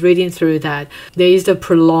 but I was reading through that there is the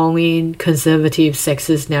prolonging conservative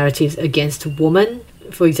sexist narratives against women.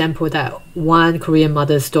 For example, that one Korean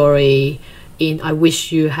mother story in I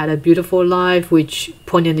Wish You Had a Beautiful Life, which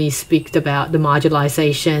poignantly speaks about the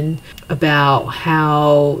marginalization, about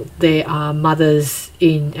how there are mothers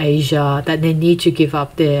in Asia that they need to give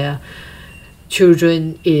up their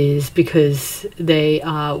children is because they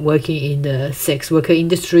are working in the sex worker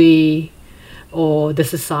industry, or the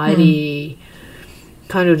society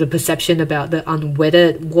kind of the perception about the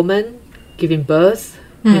unwedded woman giving birth.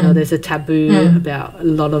 You know, there's a taboo about a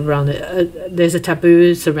lot of around it. There's a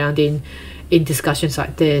taboo surrounding in discussions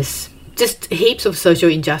like this. Just heaps of social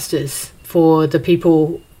injustice for the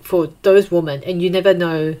people, for those women, and you never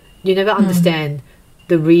know, you never understand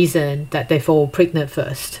the reason that they fall pregnant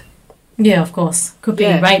first. Yeah, of course. Could be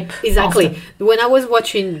rape. Exactly. Often. When I was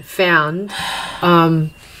watching Found,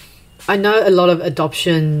 I know a lot of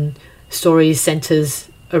adoption stories centers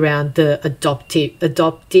around the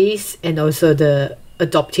adoptees and also the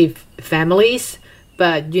adoptive families,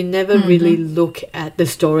 but you never really look at the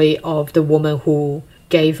story of the woman who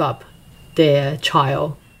gave up their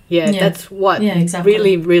child. That's what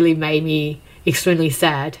really, really made me extremely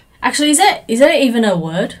sad. Actually, is there even a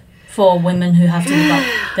word for women who have to give up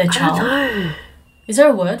their child? I don't know. Is there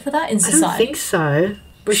a word for that in society? I don't think so.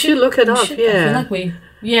 We should look it up. I feel like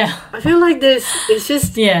I feel like it's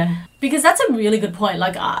just... Yeah. Because that's a really good point.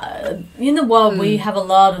 Like, in the world, we have a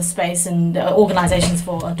lot of space and organisations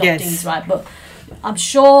for adoptees, right? But I'm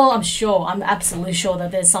absolutely sure that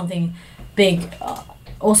there's something big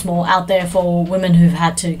or small out there for women who've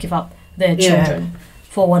had to give up their children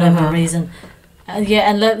for whatever reason.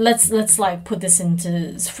 And let's like put this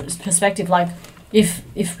into perspective. Like, if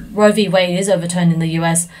Roe v. Wade is overturned in the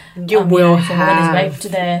US, if a woman is raped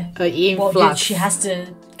there, she has to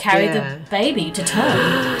carry the baby to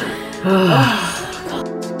term.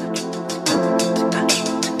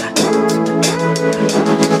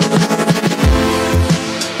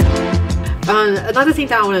 Another thing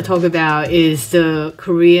that I want to talk about is the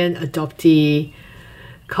Korean adoptee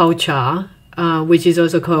culture, which is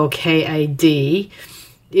also called KAD. It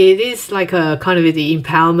is like a kind of the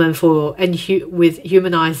empowerment for which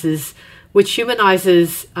humanizes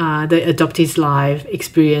the adoptee's life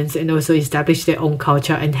experience and also establish their own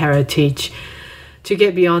culture and heritage to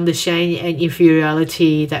get beyond the shame and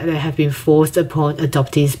inferiority that they have been forced upon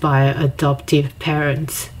adoptees by adoptive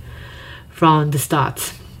parents from the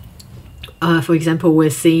start. For example, we're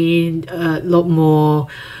seeing a lot more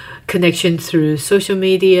connection through social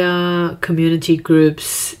media, community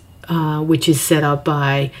groups, which is set up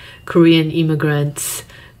by Korean immigrants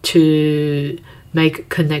to make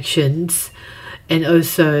connections, and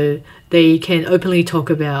also they can openly talk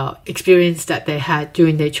about experience that they had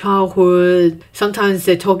during their childhood. Sometimes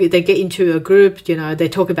they get into a group, they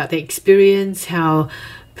talk about their experience, how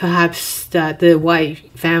perhaps that the white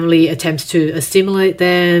family attempts to assimilate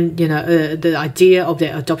them. The idea of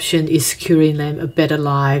their adoption is securing them a better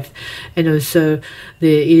life. And also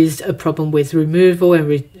there is a problem with removal and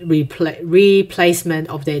replacement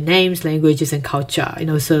of their names, languages and culture, and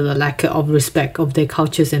also the lack of respect of their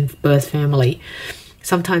cultures and birth family.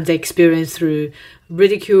 Sometimes they experience through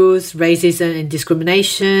ridicules, racism and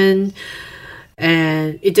discrimination.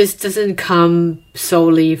 And it just doesn't come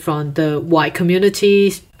solely from the white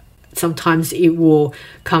communities. Sometimes it will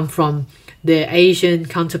come from their Asian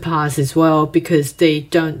counterparts as well, because they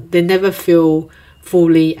never feel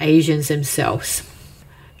fully Asians themselves.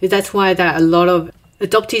 That's why that a lot of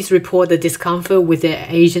adoptees report the discomfort with their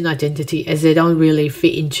Asian identity, as they don't really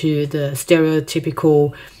fit into the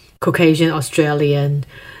stereotypical Caucasian Australian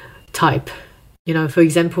type. For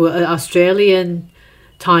example, an Australian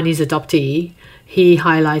Chinese adoptee, he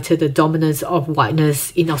highlighted the dominance of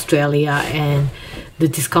whiteness in Australia and the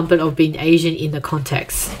discomfort of being Asian in the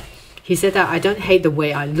context. He said that I don't hate the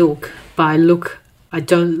way I look, but I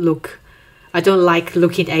don't like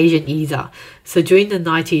looking Asian either. So during the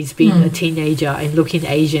 90s, being a teenager and looking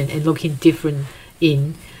Asian and looking different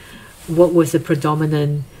in what was the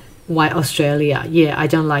predominant white Australia, I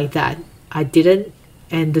don't like that. I didn't.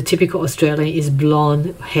 And the typical Australian is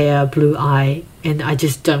blonde hair, blue eye, and I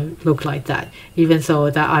just don't look like that. Even so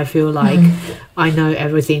that I feel like I know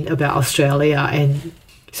everything about Australia. And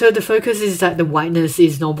so the focus is that the whiteness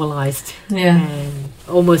is normalized. Yeah. And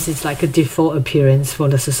almost it's like a default appearance for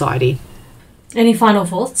the society. Any final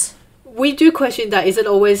thoughts? We do question that, is it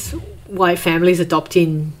always white families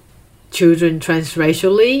adopting children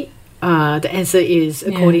transracially? The answer is,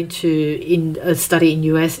 according to in a study in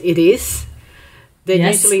US, it is.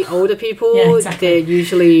 They're usually older people. Yeah, exactly. They're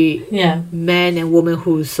usually men and women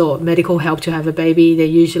who sought medical help to have a baby. They're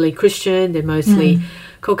usually Christian. They're mostly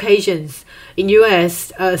Caucasians. In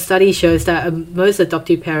US, a study shows that most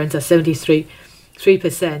adoptive parents are 73%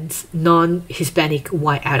 non-Hispanic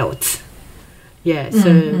white adults.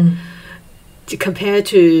 Compared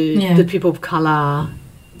to the people of color,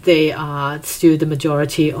 they are still the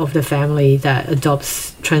majority of the family that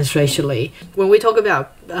adopts transracially. When we talk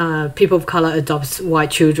about people of color adopts white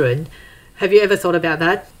children, have you ever thought about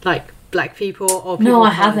that? Like black people or people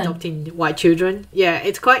of color adopting white children? Yeah,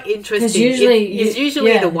 it's quite interesting. It's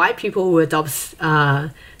usually the white people who adopts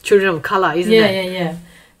children of color, isn't it? Yeah.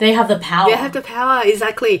 They have the power. They have the power,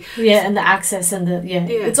 exactly. Yeah, and the access and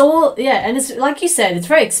it's all, and it's like you said, it's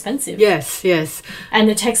very expensive. Yes. And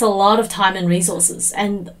it takes a lot of time and resources.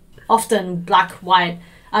 And often black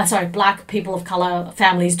people of color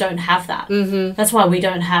families don't have that. Mm-hmm. That's why we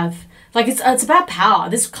don't have, like, it's about power.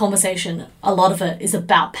 This conversation, a lot of it is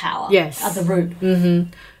about power. Yes. At the root. Mm-hmm.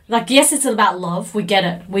 Like, yes, it's about love. We get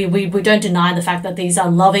it. We don't deny the fact that these are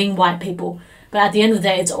loving white people. But at the end of the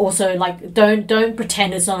day, it's also like, don't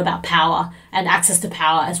pretend it's not about power and access to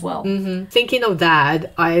power as well. Mm-hmm. Thinking of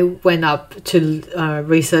that, I went up to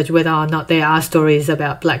research whether or not there are stories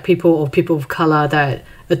about black people or people of color that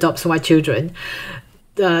adopts white children.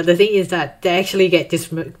 The thing is that they actually get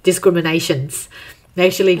discriminations. They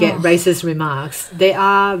actually get racist remarks. There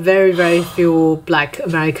are very, very few black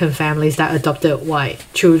American families that adopted white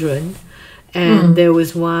children. And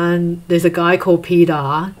there's a guy called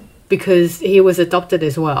Peter, because he was adopted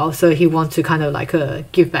as well, so he wants to kind of like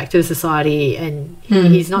give back to the society, and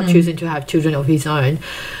he's not choosing to have children of his own.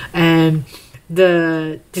 And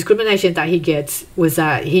the discrimination that he gets was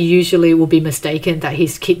that he usually will be mistaken that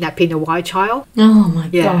he's kidnapping a white child. Oh my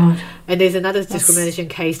God. And there's another discrimination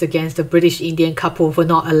case against a British Indian couple for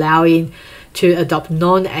not allowing to adopt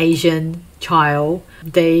non-Asian child.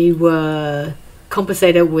 They were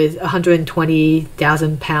compensated with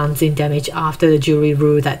 £120,000 in damage after the jury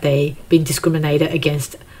ruled that they've been discriminated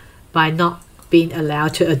against by not being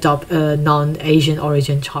allowed to adopt a non-Asian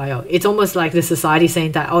origin child. It's almost like the society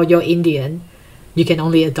saying that, oh, you're Indian, you can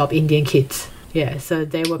only adopt Indian kids. Yeah, so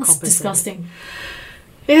they were compensated. That's disgusting.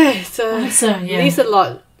 Yeah, so it needs a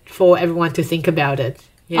lot for everyone to think about it.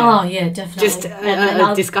 Yeah. Oh yeah, definitely. Just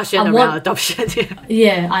a discussion around adoption.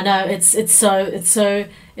 Yeah, I know. It's so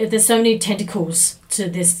there's so many tentacles to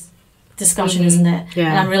this discussion, isn't there? Yeah.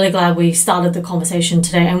 And I'm really glad we started the conversation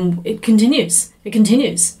today, and it continues.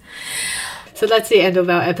 So that's the end of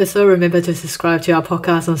our episode. Remember to subscribe to our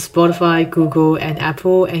podcast on Spotify, Google, and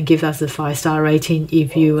Apple, and give us a 5-star rating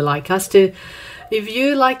if you would like us to. If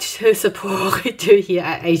you like to support what we do here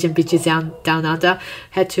at Asian Bitches Down Under,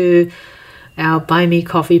 head to our Buy Me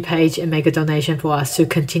Coffee page and make a donation for us to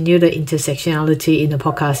continue the intersectionality in the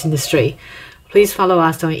podcast industry. Please follow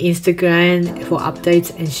us on Instagram for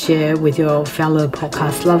updates and share with your fellow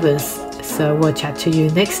podcast lovers. So we'll chat to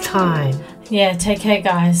you next time. Yeah, take care,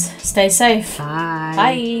 guys. Stay safe. Bye.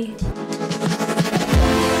 Bye.